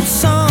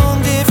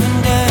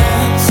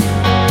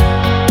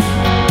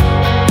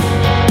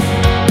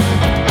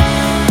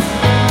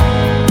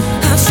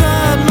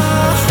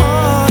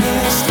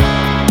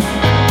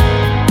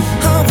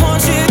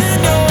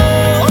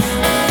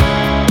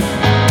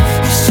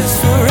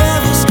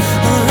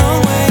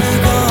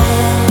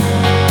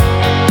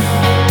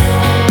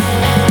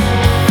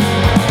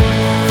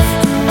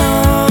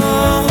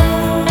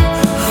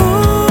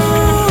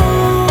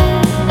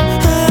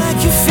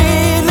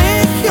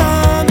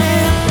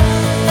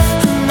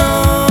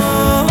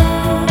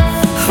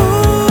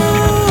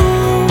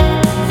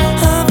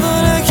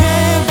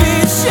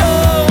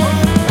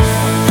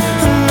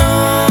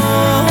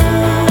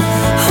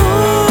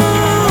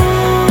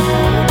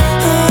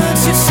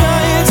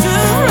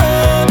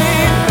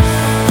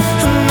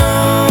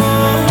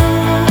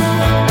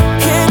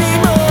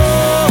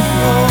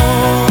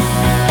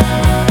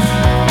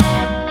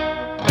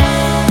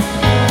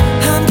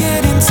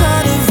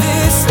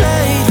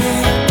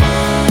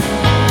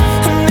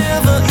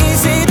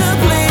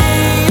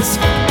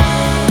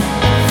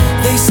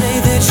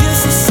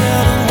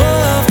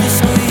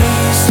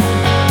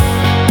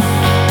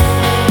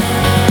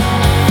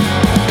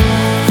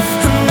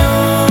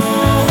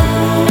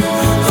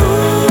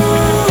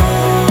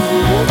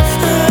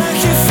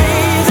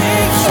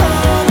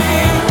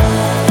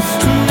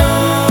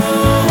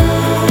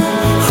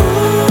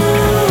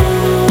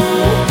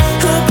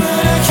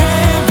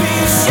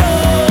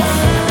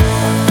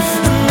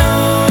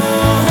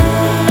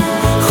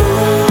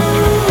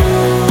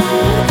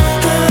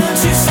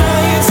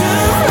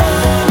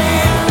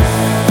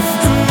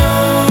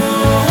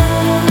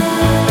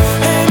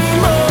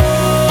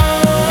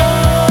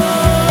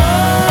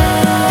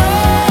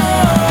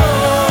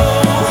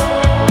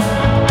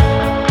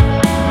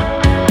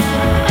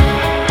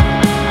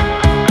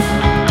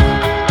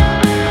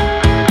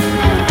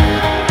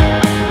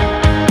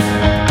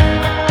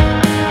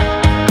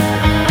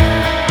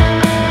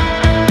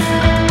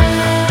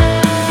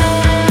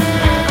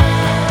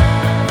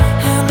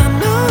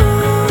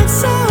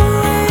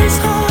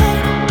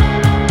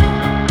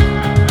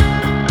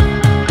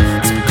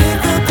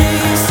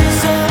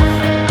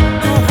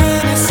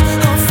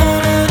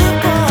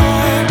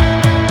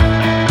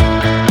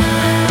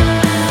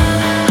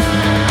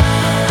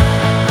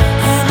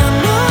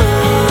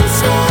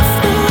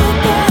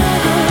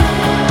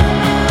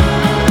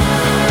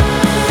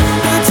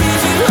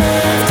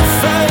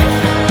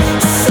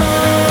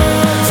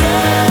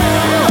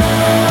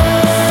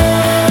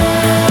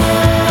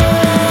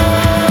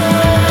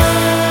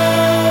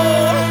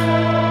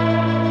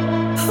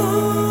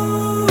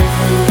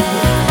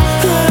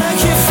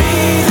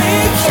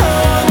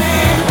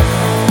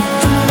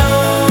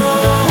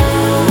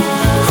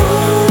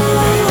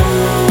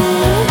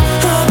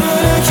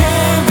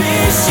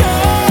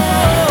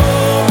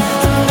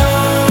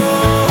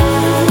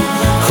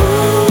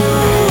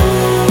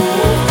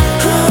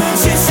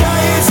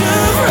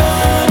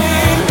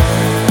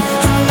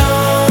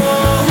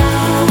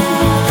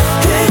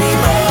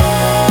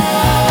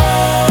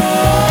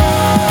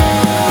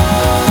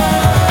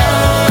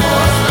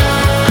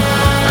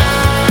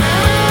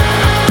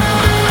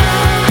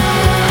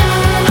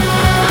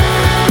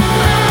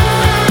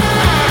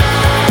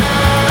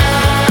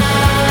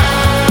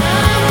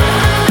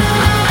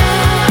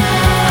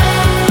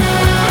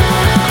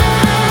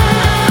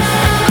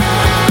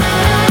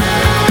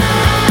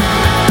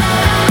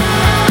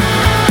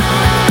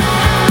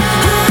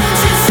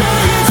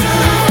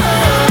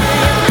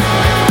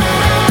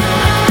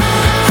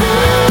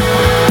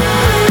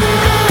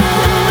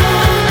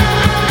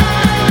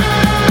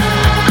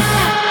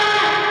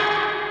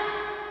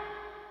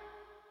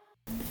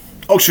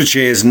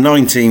 Oxfordshire's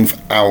 19th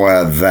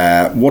hour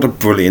there. What a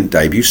brilliant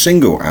debut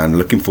single, and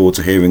looking forward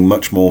to hearing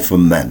much more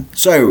from them.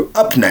 So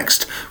up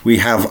next we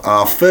have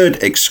our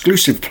third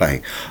exclusive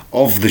play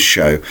of the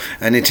show,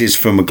 and it is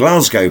from a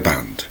Glasgow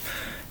band,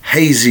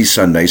 Hazy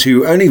Sundays,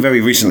 who only very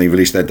recently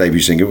released their debut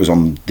single. It was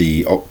on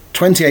the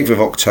 28th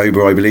of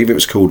October, I believe. It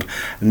was called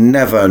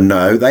Never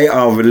Know. They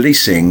are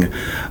releasing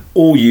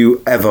All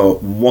You Ever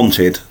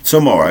Wanted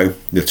tomorrow,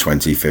 the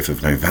 25th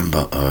of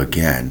November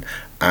again.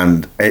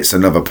 And it's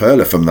another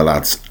perler from the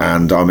lads,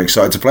 and I'm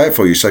excited to play it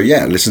for you. So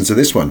yeah, listen to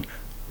this one.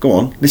 Go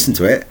on, listen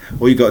to it.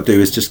 All you got to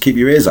do is just keep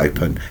your ears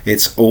open.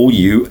 It's All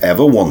You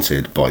Ever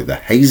Wanted by the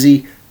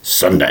Hazy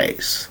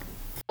Sundays.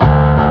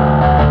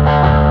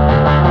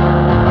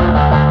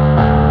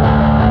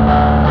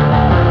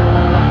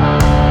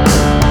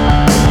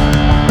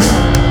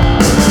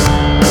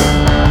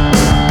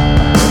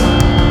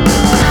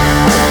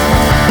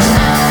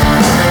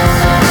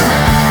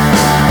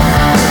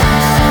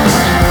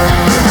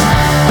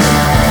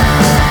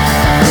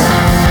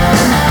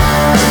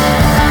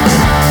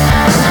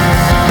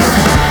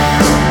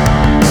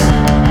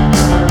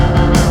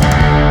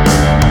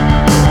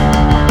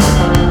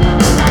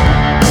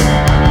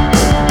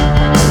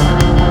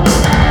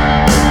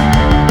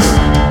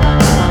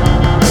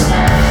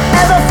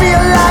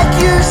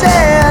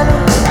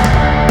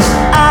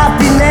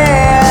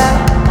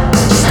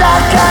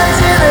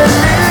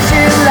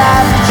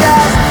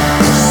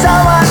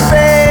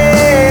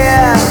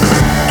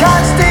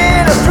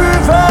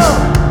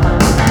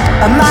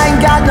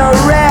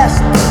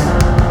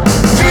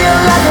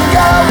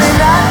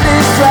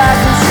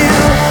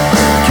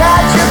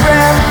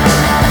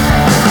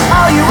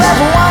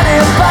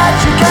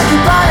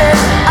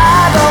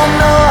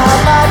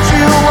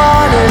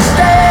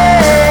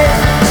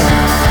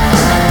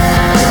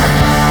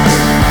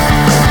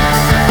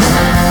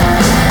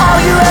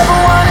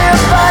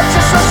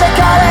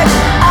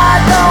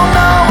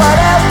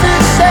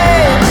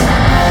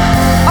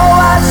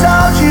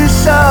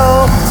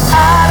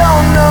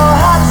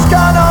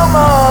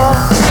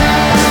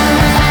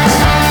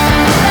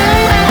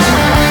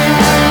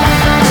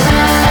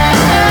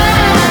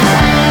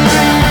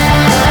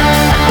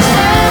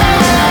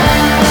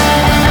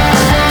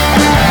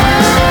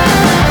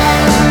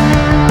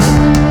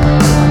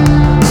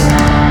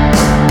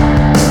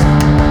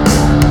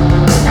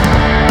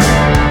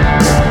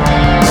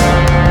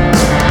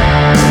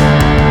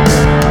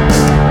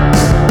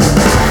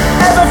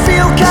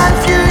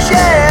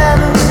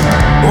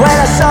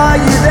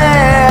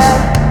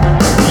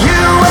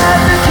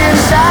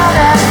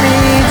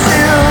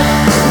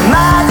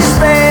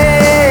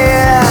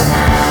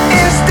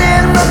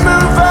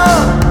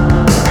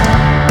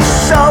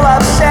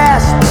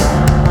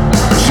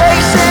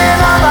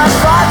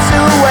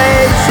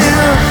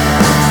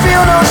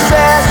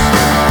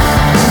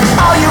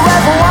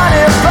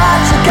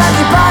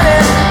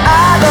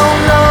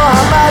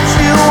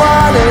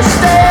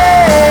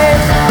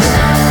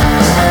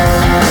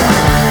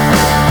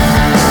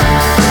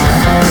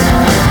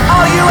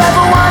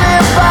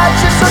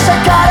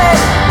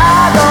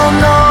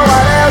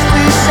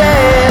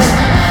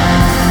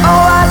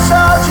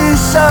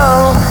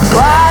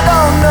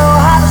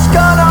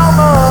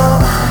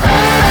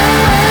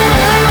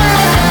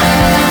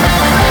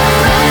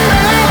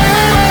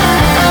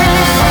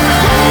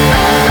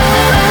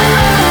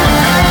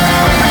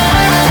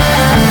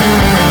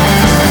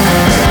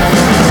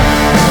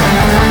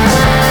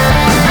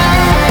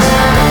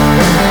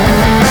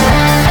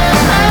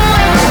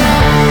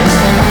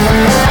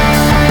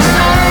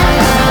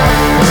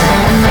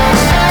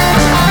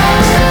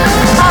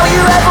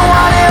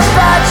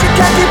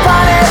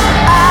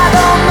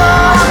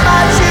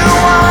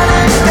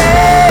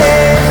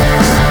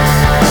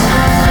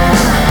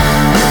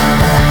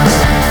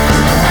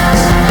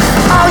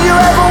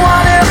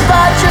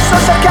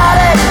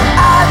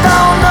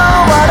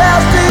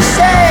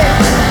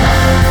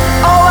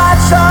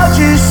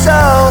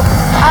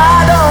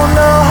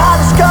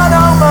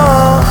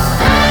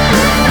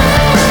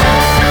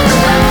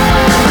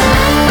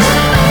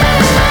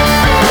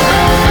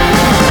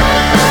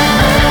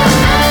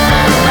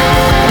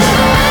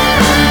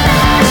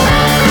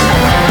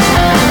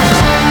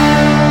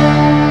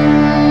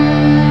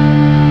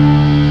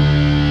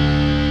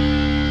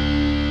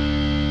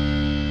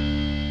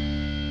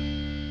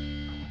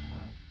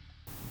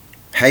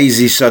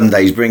 Hazy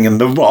Sundays, bringing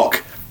the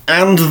rock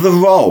and the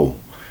roll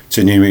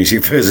to New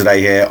Music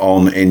Thursday here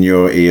on In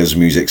Your Ears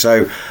Music.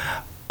 So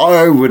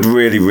I would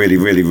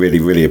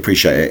really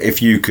appreciate it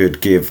if you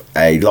could give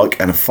a like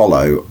and a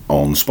follow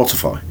on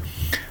Spotify,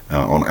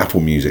 on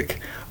Apple Music,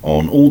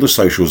 on all the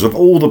socials of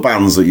all the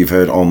bands that you've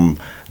heard on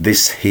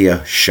this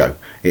here show.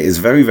 It is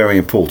very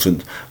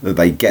important that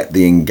they get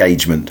the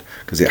engagement,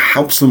 because it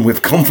helps them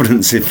with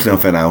confidence if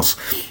nothing else,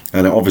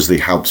 and it obviously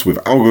helps with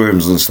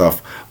algorithms and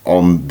stuff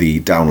on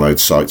the download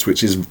sites,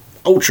 which is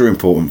ultra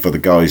important for the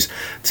guys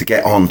to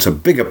get on to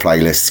bigger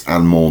playlists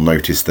and more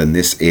notice than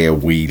this here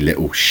wee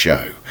little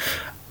show.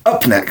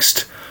 Up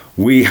next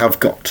we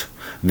have got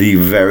the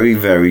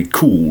very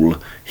cool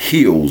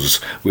Heels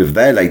with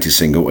their latest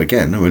single,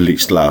 again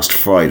released last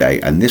Friday,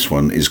 and this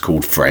one is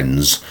called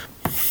Friends.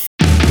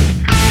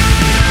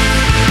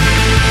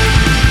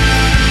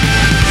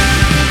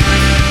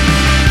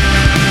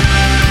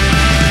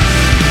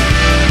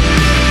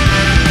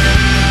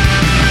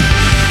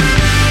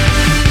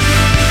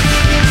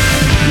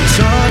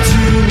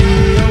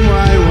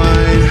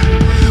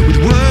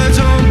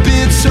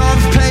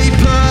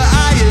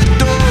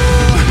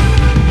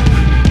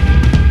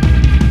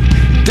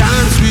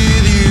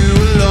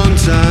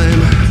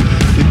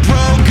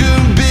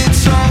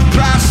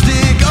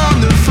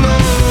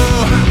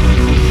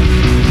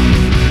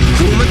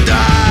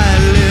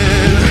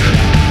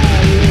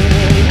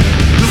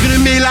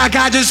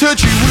 I just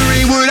hurt you,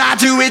 wondering would I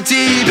do it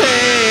deep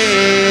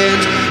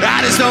end.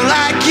 I just don't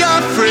like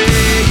your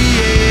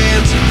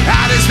friends.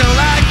 I just don't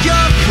like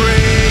your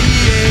friends.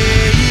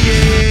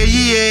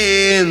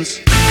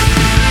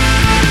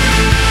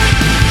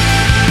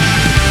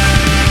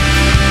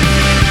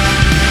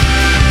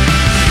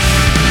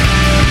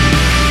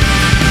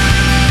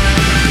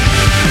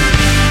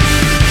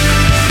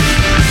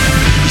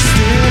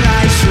 Still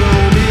I throw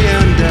me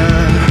under.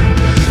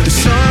 The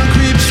sun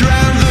creeps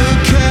round the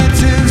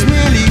curtains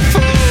nearly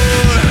full.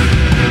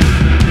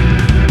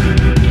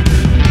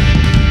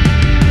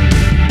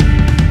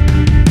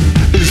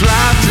 His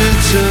laughter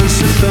turns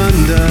to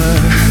thunder.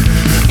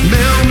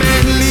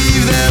 Mailmen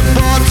leave their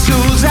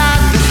bottles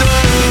at the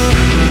door.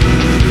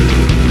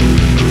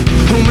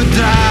 Oh my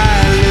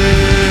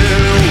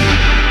darling,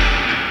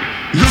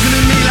 looking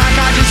at me like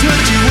I just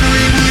hurt you,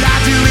 wondering would I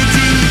do it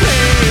deep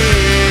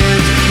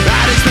end.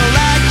 I just don't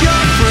like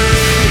your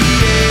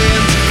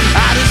friends.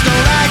 I just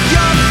don't like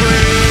your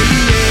friends.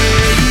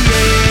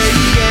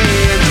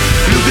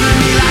 Looking at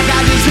me like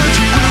I just hurt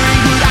you,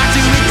 wondering would I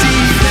do it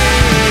deep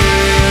end.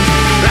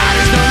 I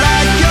just don't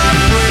like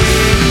your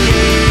friends.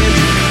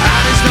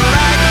 I just don't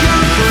like your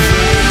friends.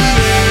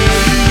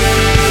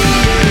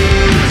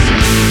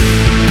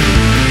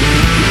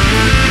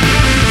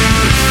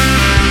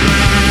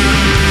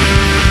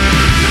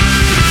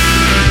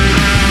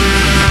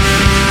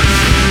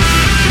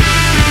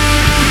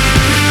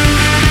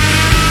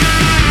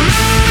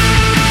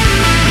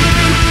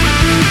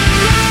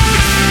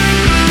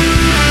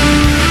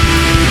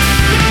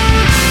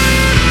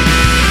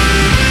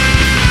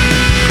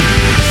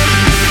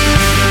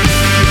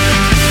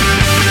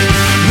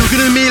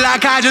 Looking at me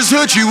like I just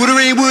hurt you,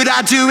 wondering would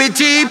I do it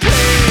deep end.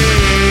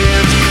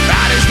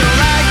 I just don't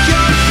like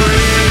your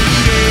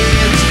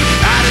friends.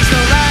 I just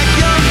don't like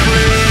your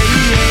friends.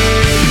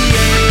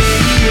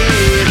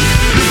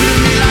 Looking at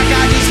me like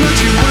I just hurt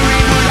you,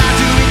 wondering would I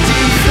do it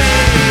deep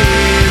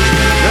end.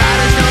 I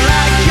just don't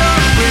like your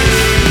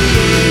friends.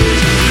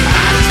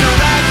 I just don't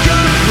like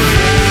your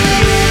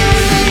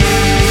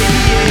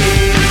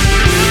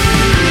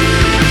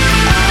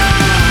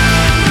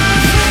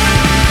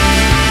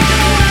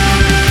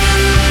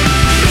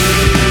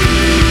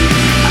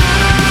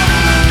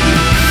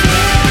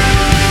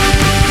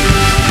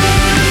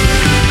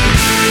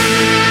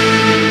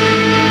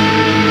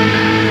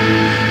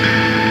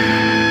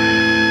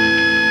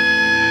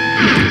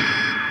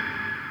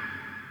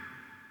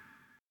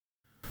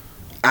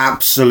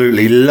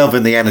Absolutely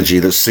loving the energy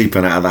that's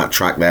seeping out of that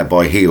track there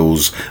by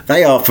Heels.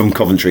 They are from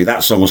Coventry.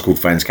 That song was called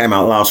Friends, came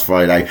out last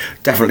Friday.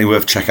 Definitely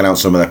worth checking out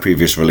some of their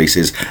previous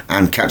releases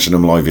and catching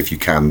them live if you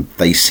can.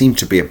 They seem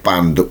to be a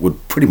band that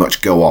would pretty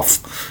much go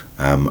off.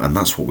 And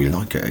that's what we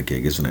like at a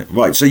gig, isn't it?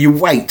 Right, so you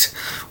wait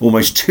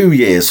almost 2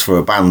 years for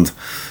a band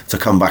to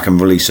come back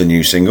and release a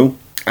new single.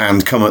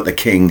 And Come at the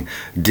King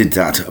did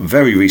that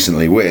very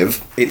recently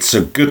with It's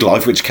a Good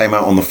Life, which came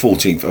out on the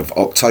 14th of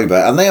October.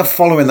 And they are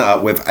following that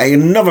up with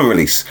another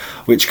release,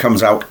 which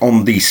comes out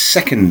on the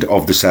 2nd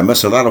of December.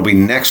 So that'll be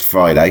next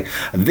Friday.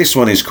 And this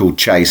one is called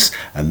Chase.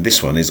 And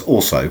this one is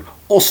also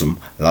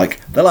awesome,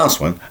 like the last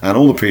one and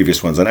all the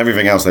previous ones and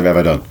everything else they've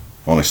ever done.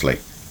 Honestly,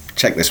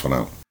 check this one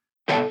out.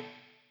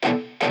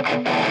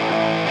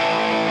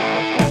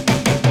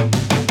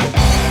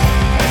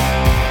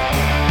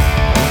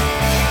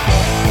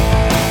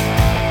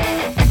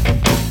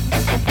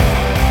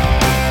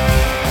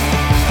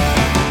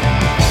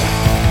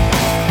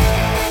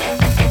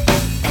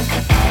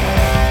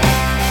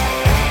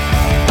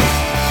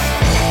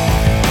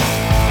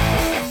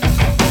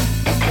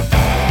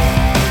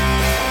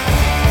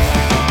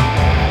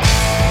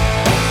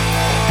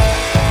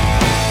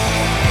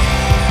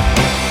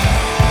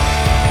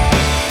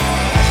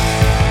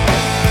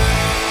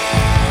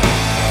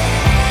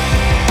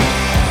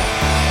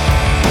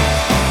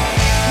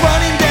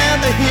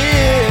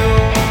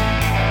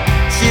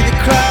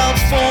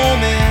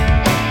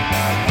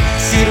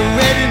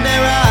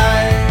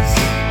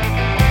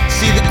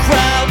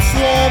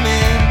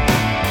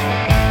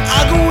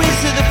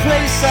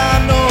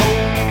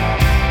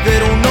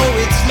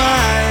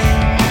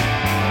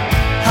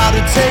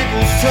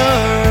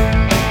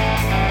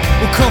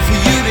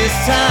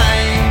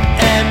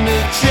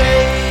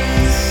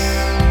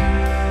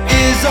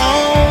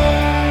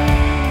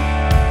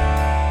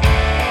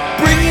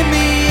 Bringing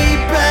me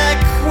back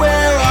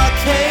where I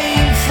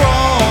came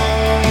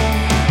from.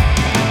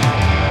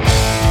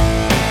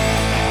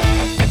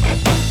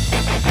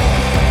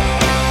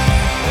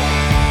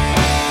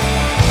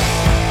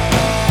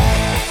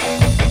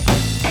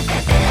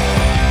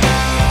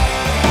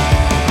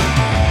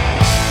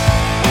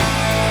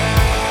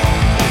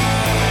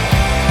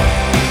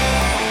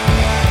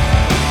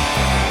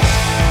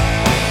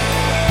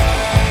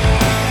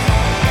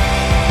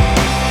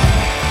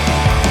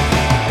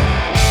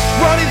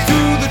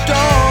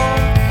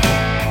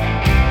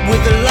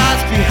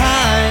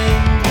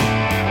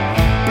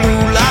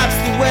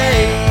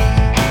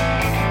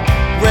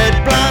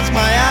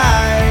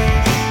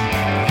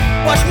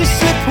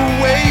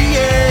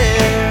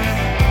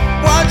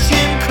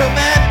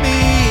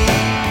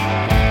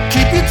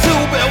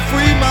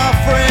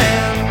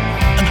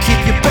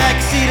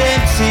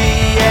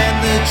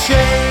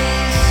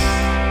 chase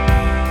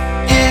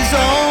is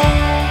on,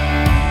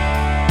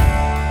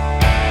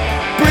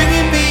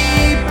 bringing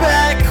me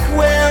back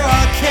where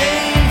I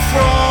came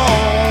from.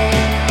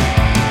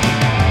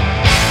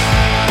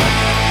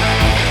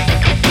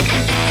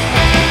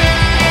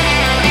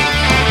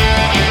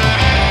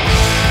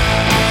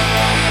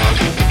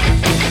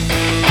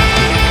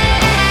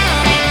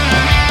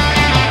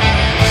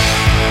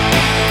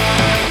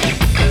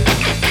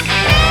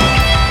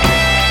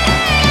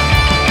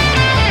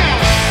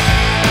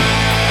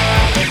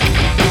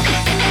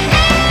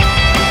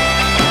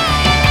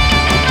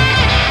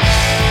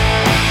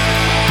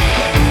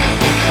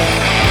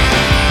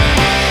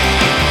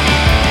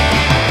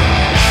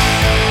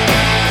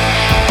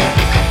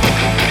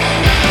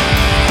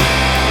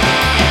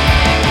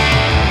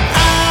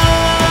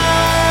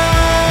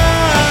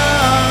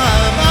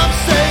 I'm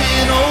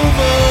staying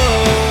over.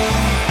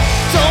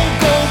 Don't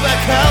go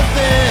back out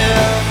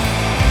there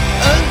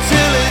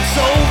until it's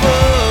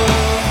over.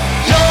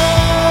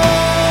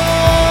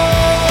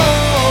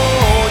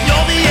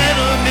 You're the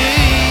enemy.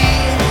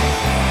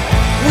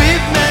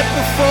 We've met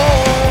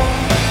before.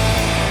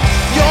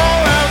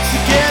 You're out to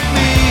get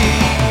me.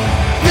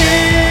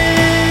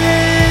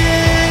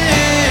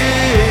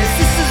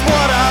 This is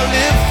what I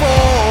live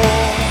for.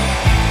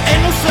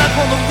 Ain't no slap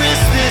on the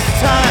wrist this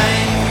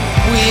time.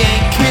 We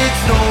ain't kids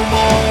no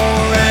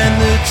more, and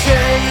the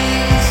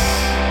chase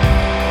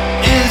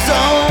is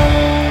on,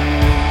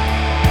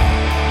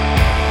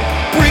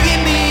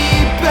 bringing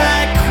me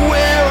back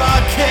where I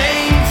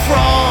came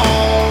from.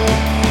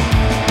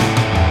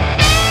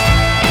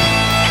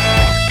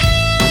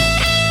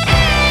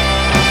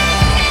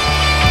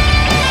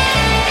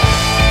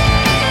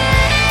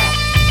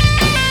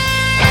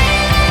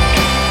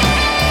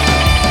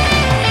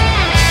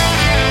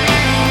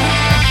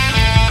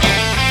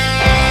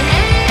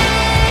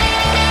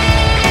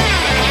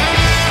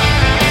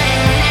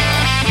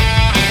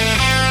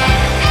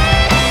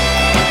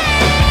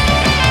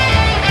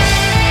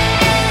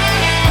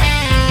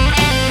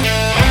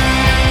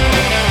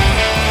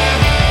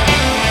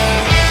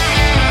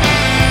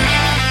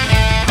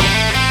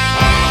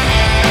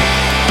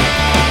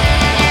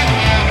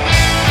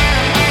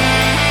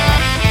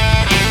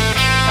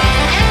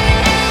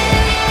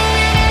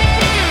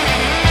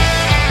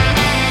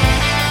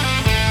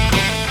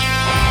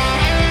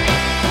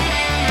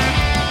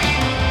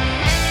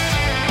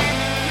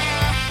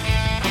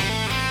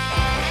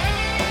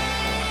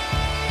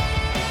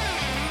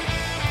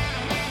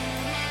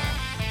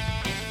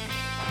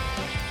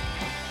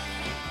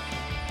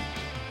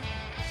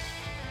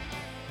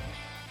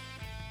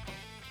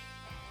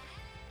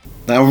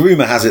 Now,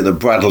 rumour has it that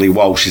Bradley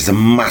Walsh is a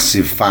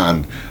massive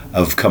fan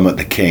of Come at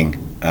the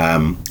King,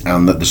 and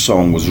that the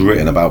song was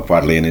written about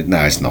Bradley, and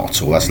no, it's not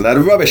at all. That's a load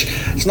of rubbish.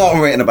 It's not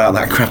written about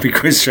that crappy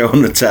quiz show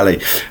on the telly.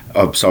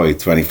 Oh, sorry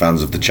to any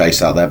fans of The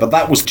Chase out there, but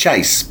that was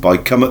Chase by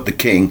Come at the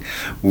King,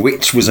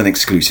 which was an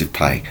exclusive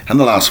play, and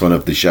the last one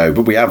of the show.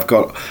 But we have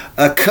got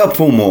a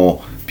couple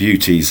more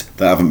beauties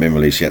that haven't been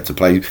released yet to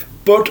play.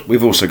 But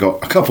we've also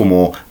got a couple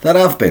more that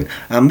have been.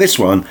 And this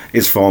one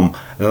is from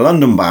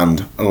London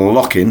band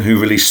Lock-In,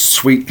 who released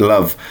Sweet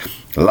Love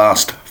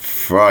last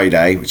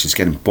Friday, which is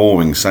getting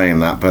boring saying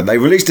that, but they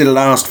released it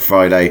last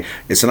Friday.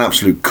 It's an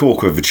absolute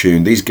corker of a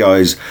tune. These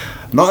guys,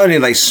 not only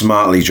are they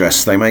smartly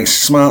dressed, they make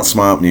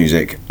smart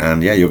music.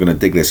 And yeah, you're going to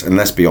dig this. And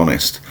let's be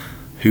honest,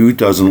 who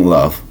doesn't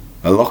love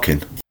a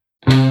Lock-In?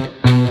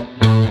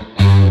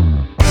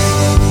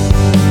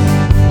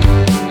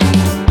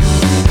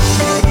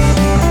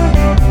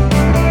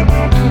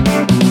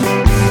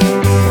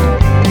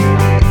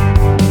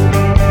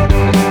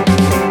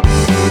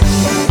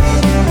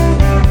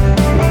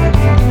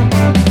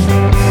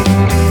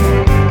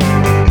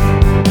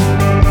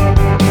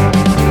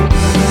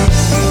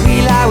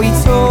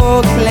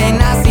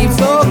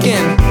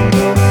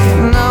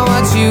 Now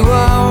what you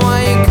want,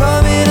 why you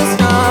coming as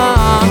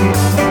strong?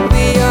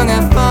 We young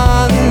and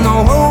fun.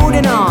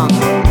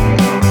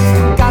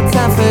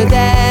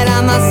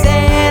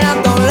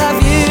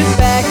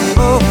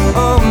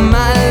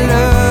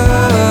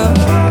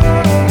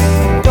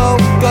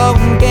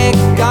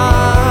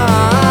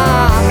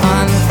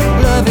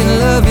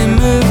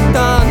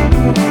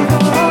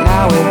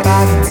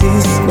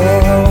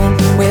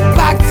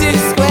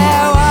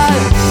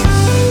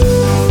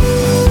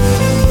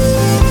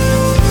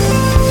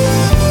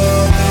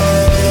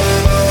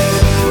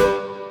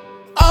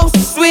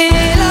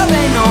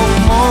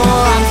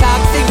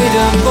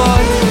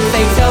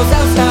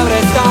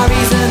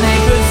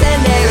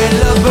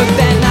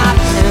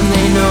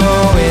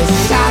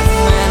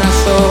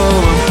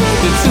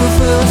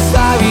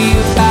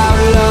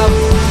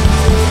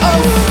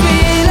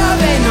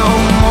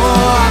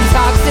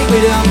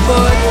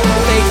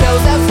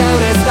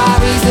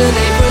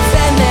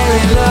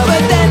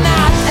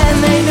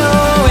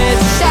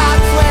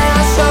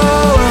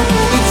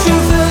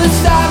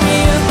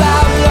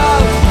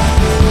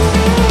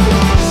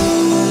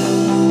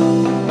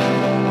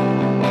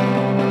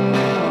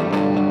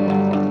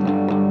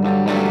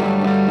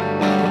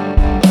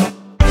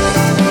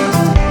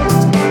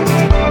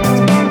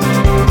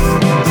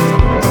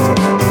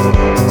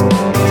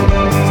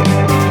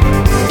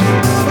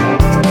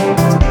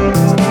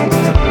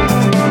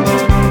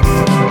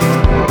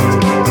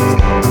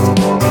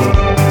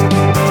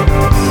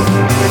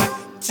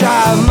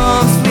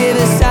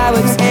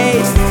 sour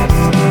taste.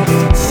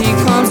 She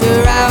comes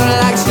around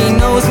like she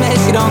knows me,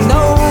 she don't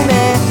know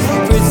me.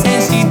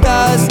 Pretend she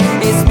does,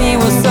 it's me,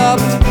 what's up?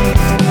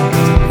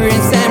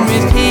 Rinse and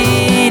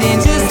repeating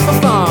just for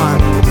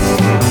fun.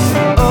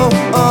 Oh,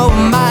 oh,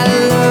 my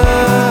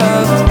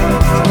love,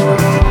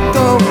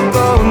 go,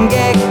 go and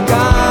get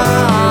gone.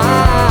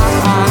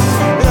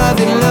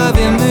 Love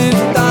it,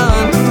 moved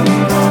on.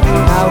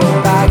 Now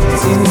we're back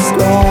to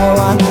square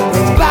one.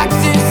 We're back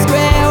to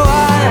square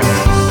one.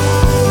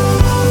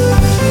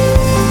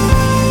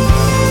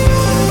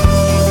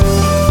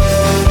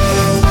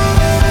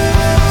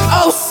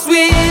 Oh,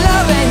 sweet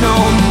love ain't no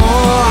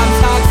more. I'm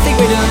toxic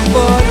with them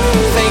bored.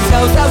 Fake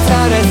toes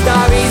tell their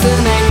stories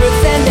and they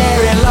pretend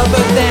they're in love,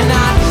 but they're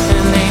not.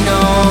 And they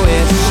know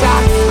it's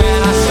shocked when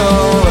I show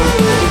them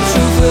the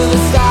truth of the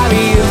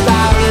story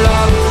about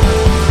love.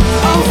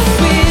 Oh,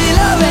 sweet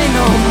love ain't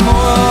no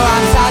more.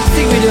 I'm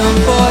toxic with them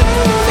bored.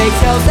 Fake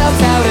toes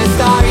tell their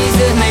stories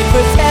and they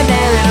pretend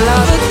they're in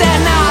love, but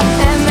they're not.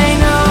 And they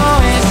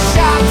know it's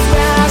shocked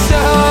when I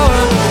show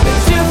them the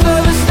truth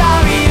of the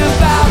story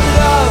about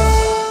love.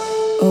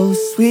 Oh,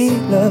 sweet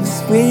love,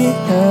 sweet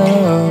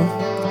love.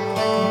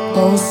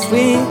 Oh,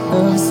 sweet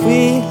love,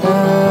 sweet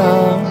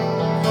love.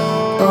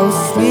 Oh,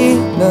 sweet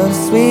love,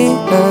 sweet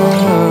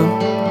love.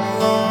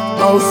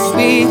 Oh,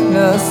 sweet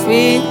love,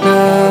 sweet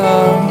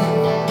love.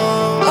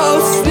 Oh,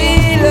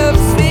 sweet love,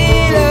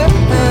 sweet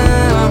love.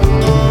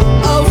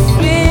 Oh,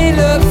 sweet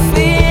love,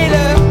 sweet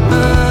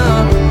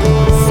love.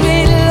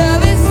 Sweet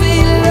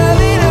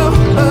loving, oh,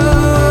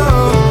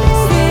 oh.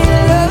 Sweet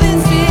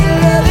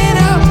loving,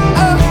 oh,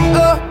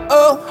 oh,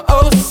 oh,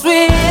 oh.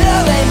 Sweet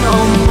love ain't no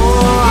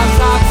more. I'm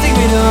toxic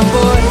with a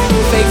boy.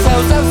 Fake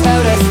toes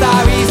tell their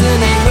stories and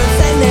they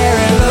pretend they're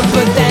in love,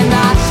 but they're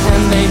not.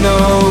 And they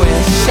know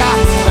it's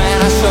shocked when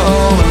I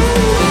show them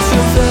the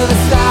truth of the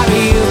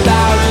story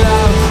about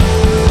love.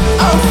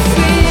 Oh,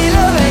 sweet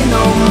love ain't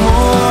no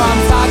more.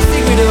 I'm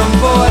toxic with a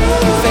boy.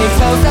 Fake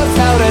toes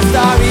tell their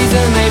stories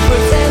and they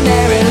pretend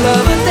they're in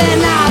love, but they're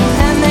not.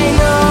 And they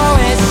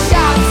know it's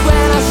shocked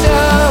when I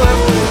show them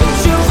the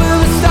truth of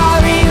the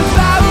story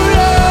about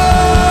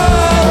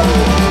love.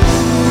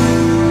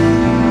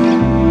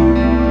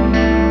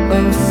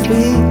 Oh,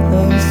 sweet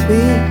love,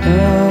 sweet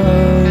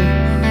love.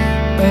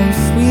 Oh,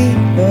 sweet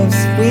love,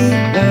 sweet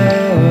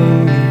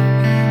love.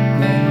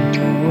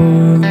 No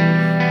more,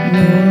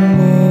 no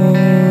more.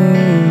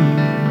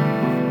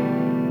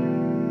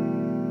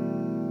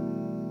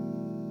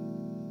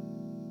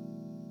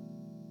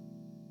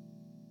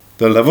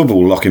 The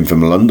Lovable Locking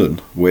from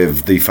London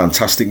with the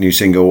fantastic new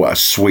single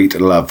Sweet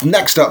Love.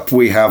 Next up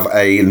we have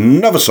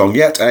another song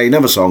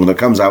that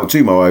comes out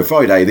tomorrow,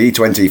 Friday the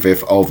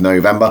 25th of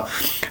November,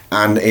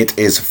 and it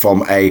is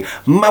from a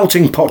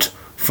melting pot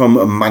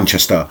from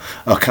Manchester,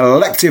 a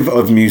collective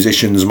of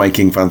musicians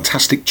making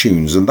fantastic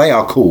tunes, and they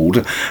are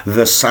called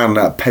the San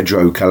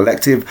Pedro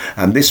Collective,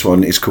 and this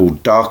one is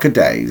called Darker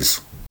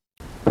Days.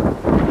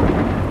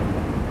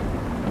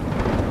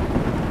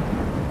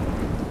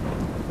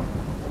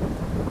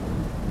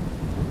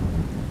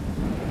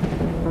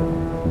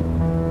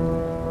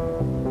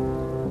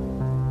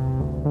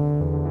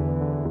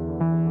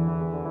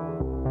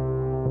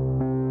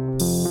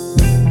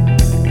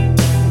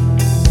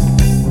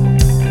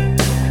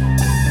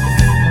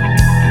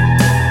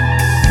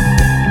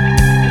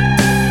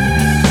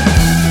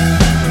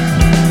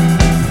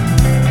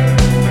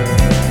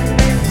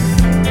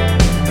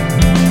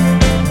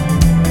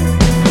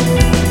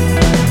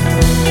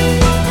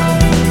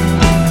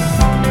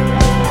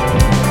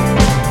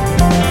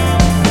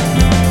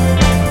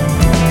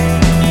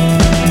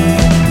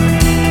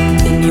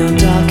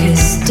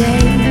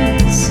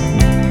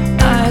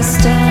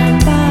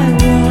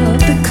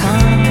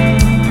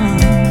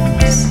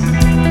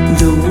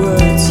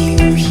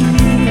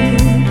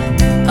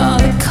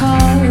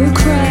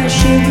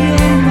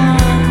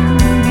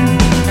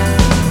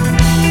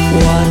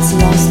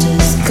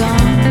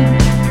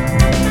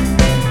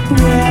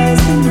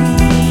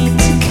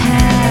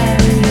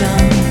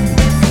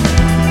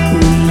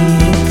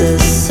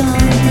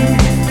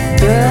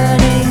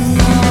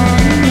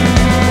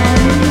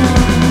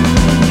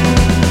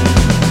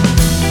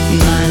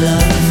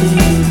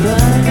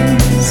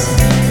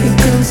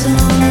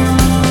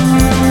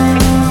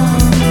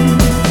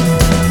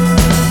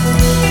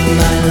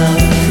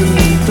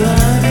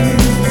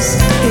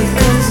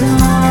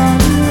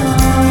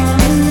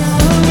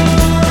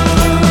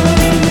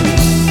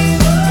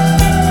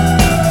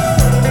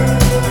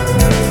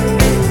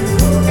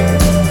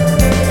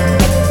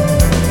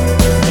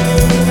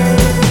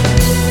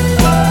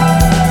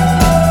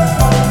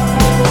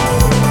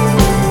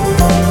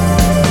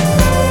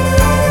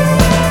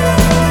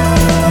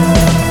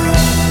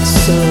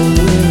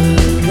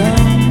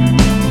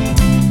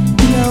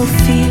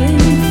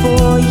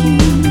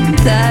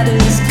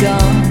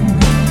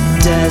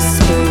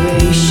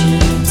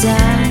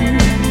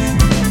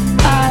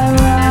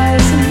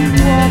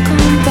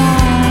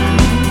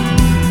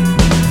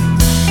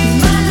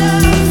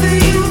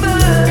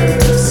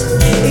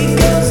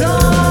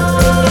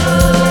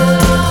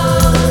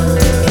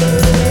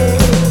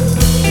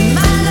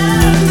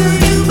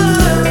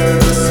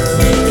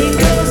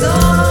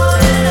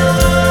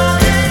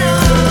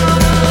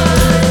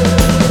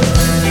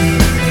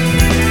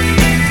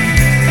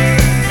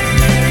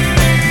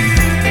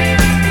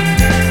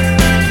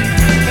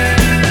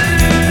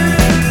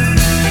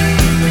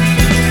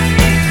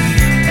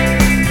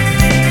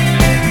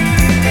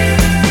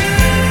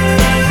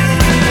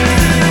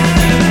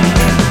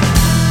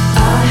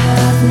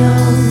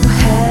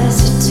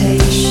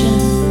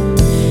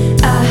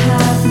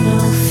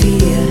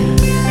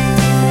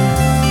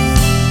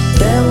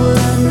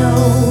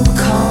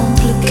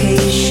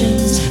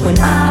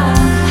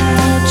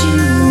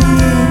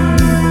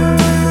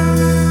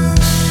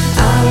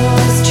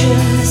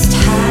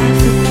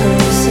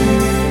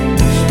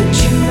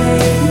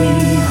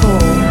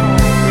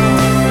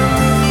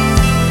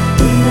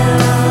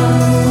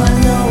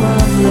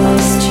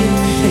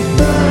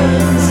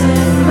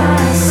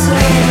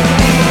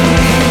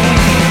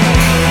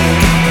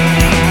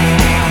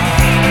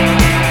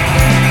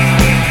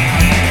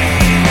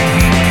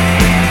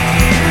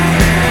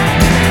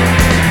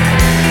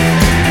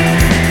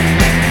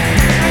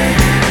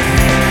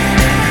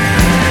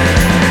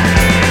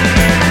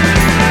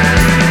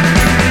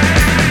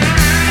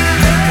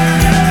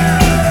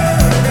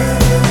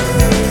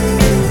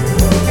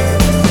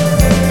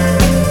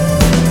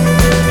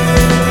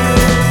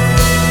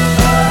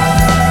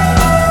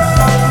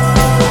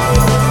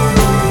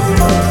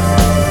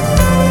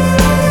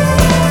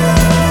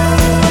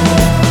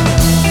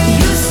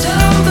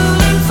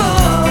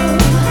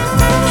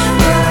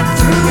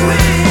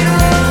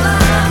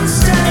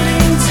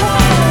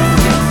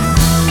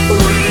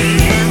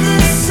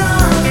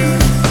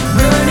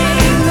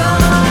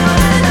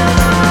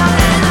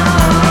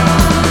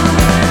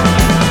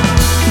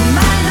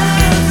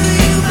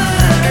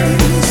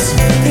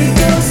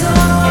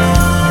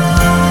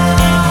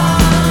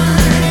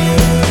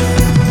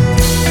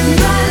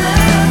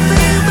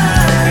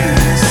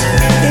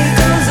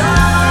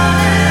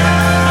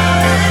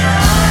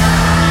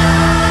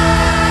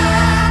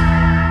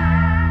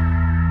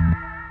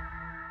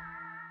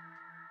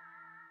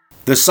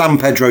 The San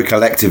Pedro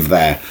Collective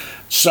there.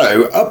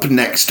 So, up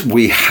next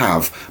we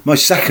have my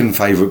second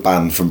favourite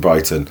band from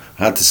Brighton.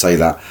 I had to say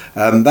that.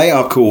 They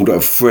are called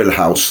Frill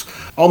House.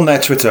 On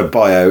their Twitter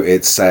bio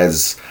it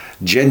says,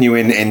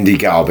 genuine indie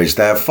garbage.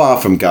 They're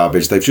far from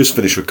garbage. They've just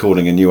finished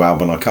recording a new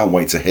album. I can't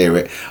wait to hear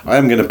it. I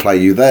am going to play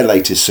you their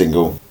latest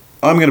single.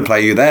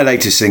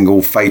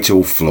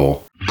 Fatal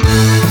Flaw.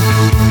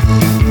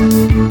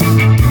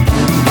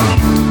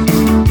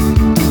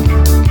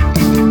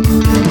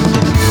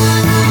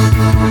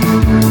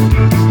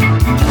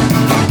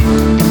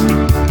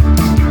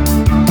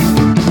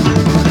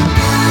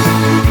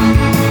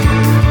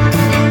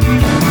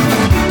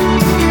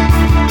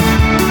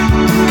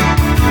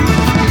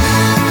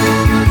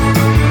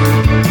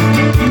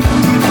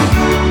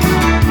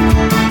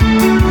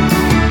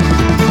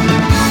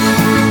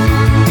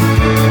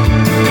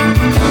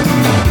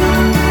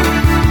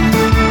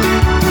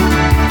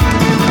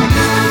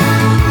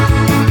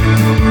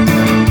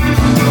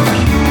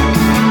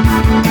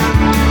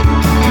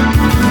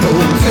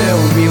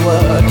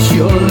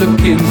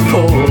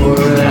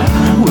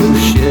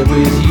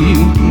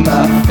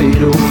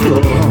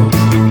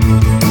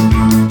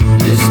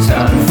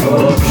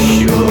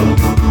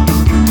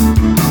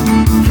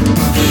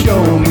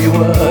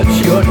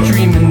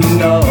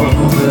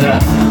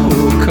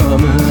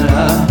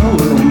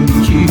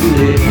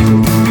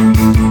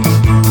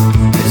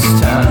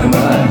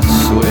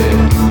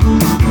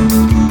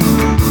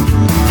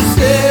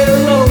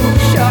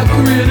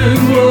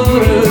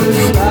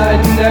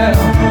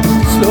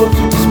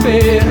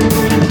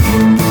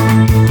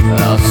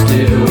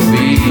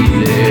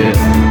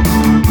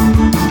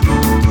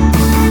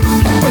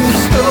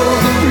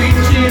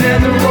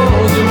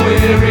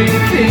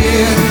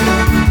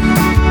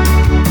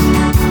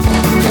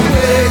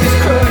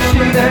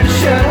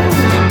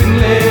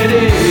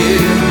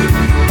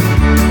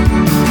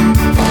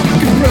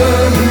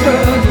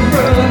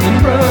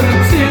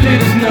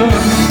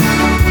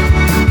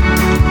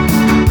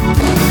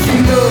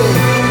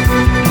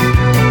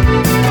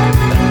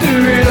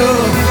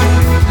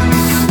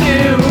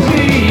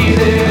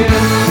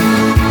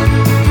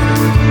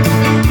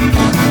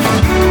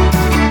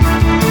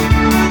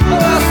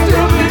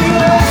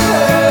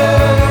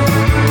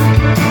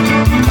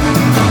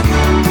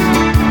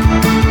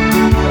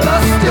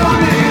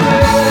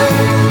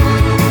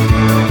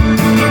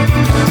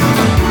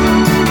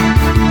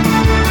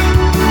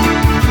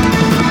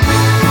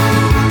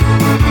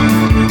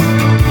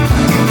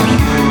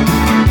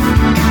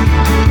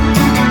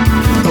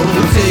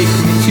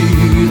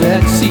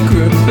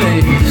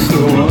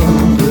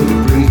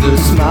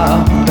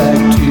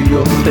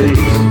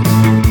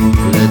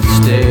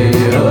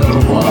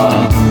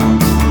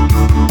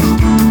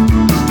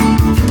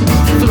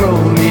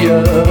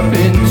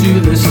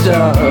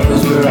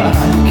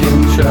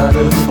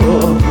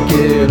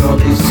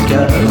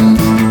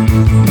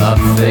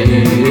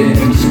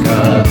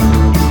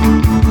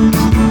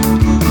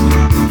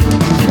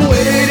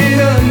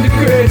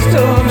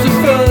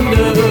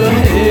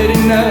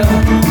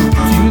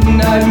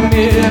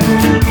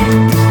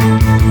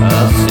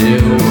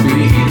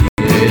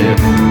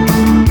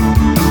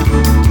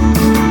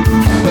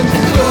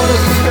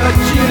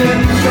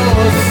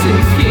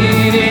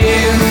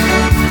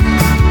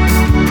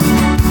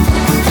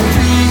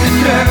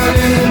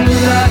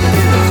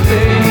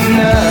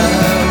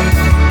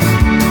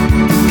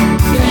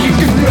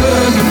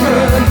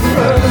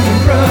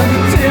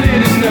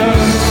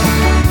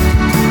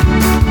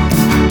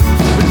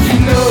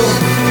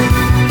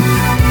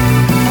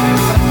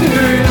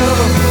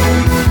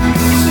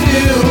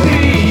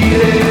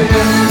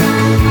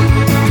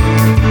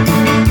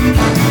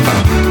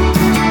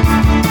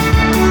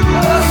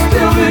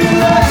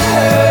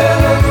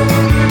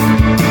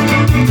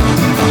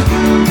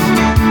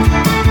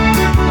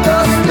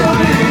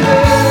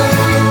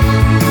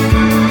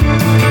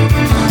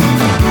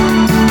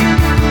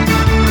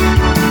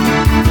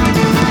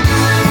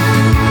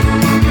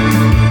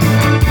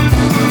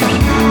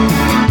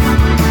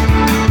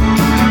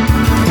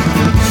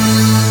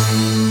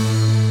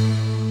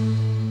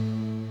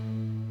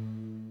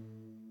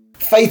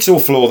 Fatal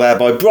Flaw there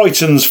by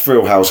Brighton's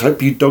Frill House.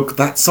 Hope you dug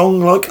that song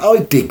like I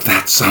dig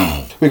that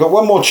song. We've got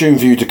one more tune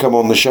for you to come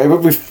on the show,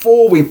 but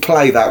before we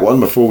play that one,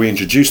 before we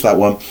introduce that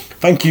one,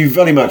 thank you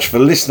very much for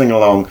listening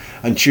along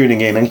and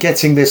tuning in and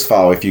getting this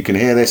far. If you can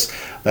hear this,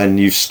 then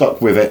you've stuck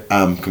with it.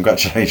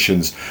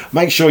 Congratulations.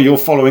 Make sure you're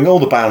following all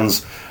the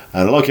bands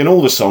and liking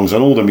all the songs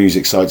on all the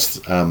music sites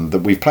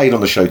that we've played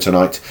on the show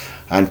tonight,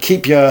 and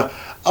keep your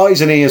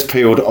eyes and ears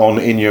peeled on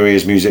In Your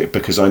Ears Music,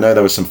 because I know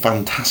there are some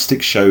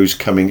fantastic shows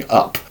coming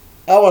up.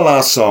 Our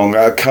last song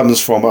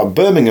comes from a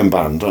Birmingham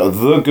band,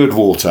 The Good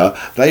Water.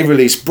 They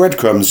release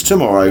Breadcrumbs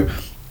tomorrow,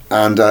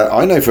 and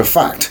I know for a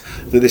fact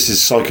that this is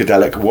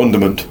psychedelic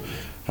wonderment.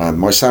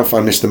 Myself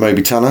and Mr.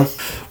 Moby Tanner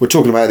were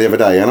talking about it the other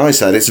day, and I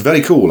said it's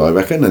very cool, I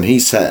reckon, and he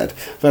said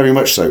very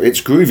much so.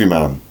 It's groovy,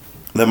 man.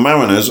 The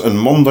Mariners and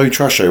Mondo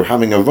Trasho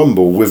having a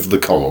rumble with the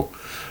coral.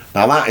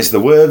 Now that is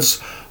the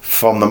words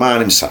from the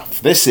man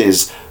himself. This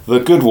is the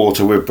good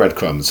water with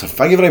breadcrumbs.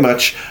 Thank you very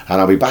much, and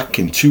I'll be back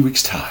in 2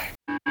 weeks' time.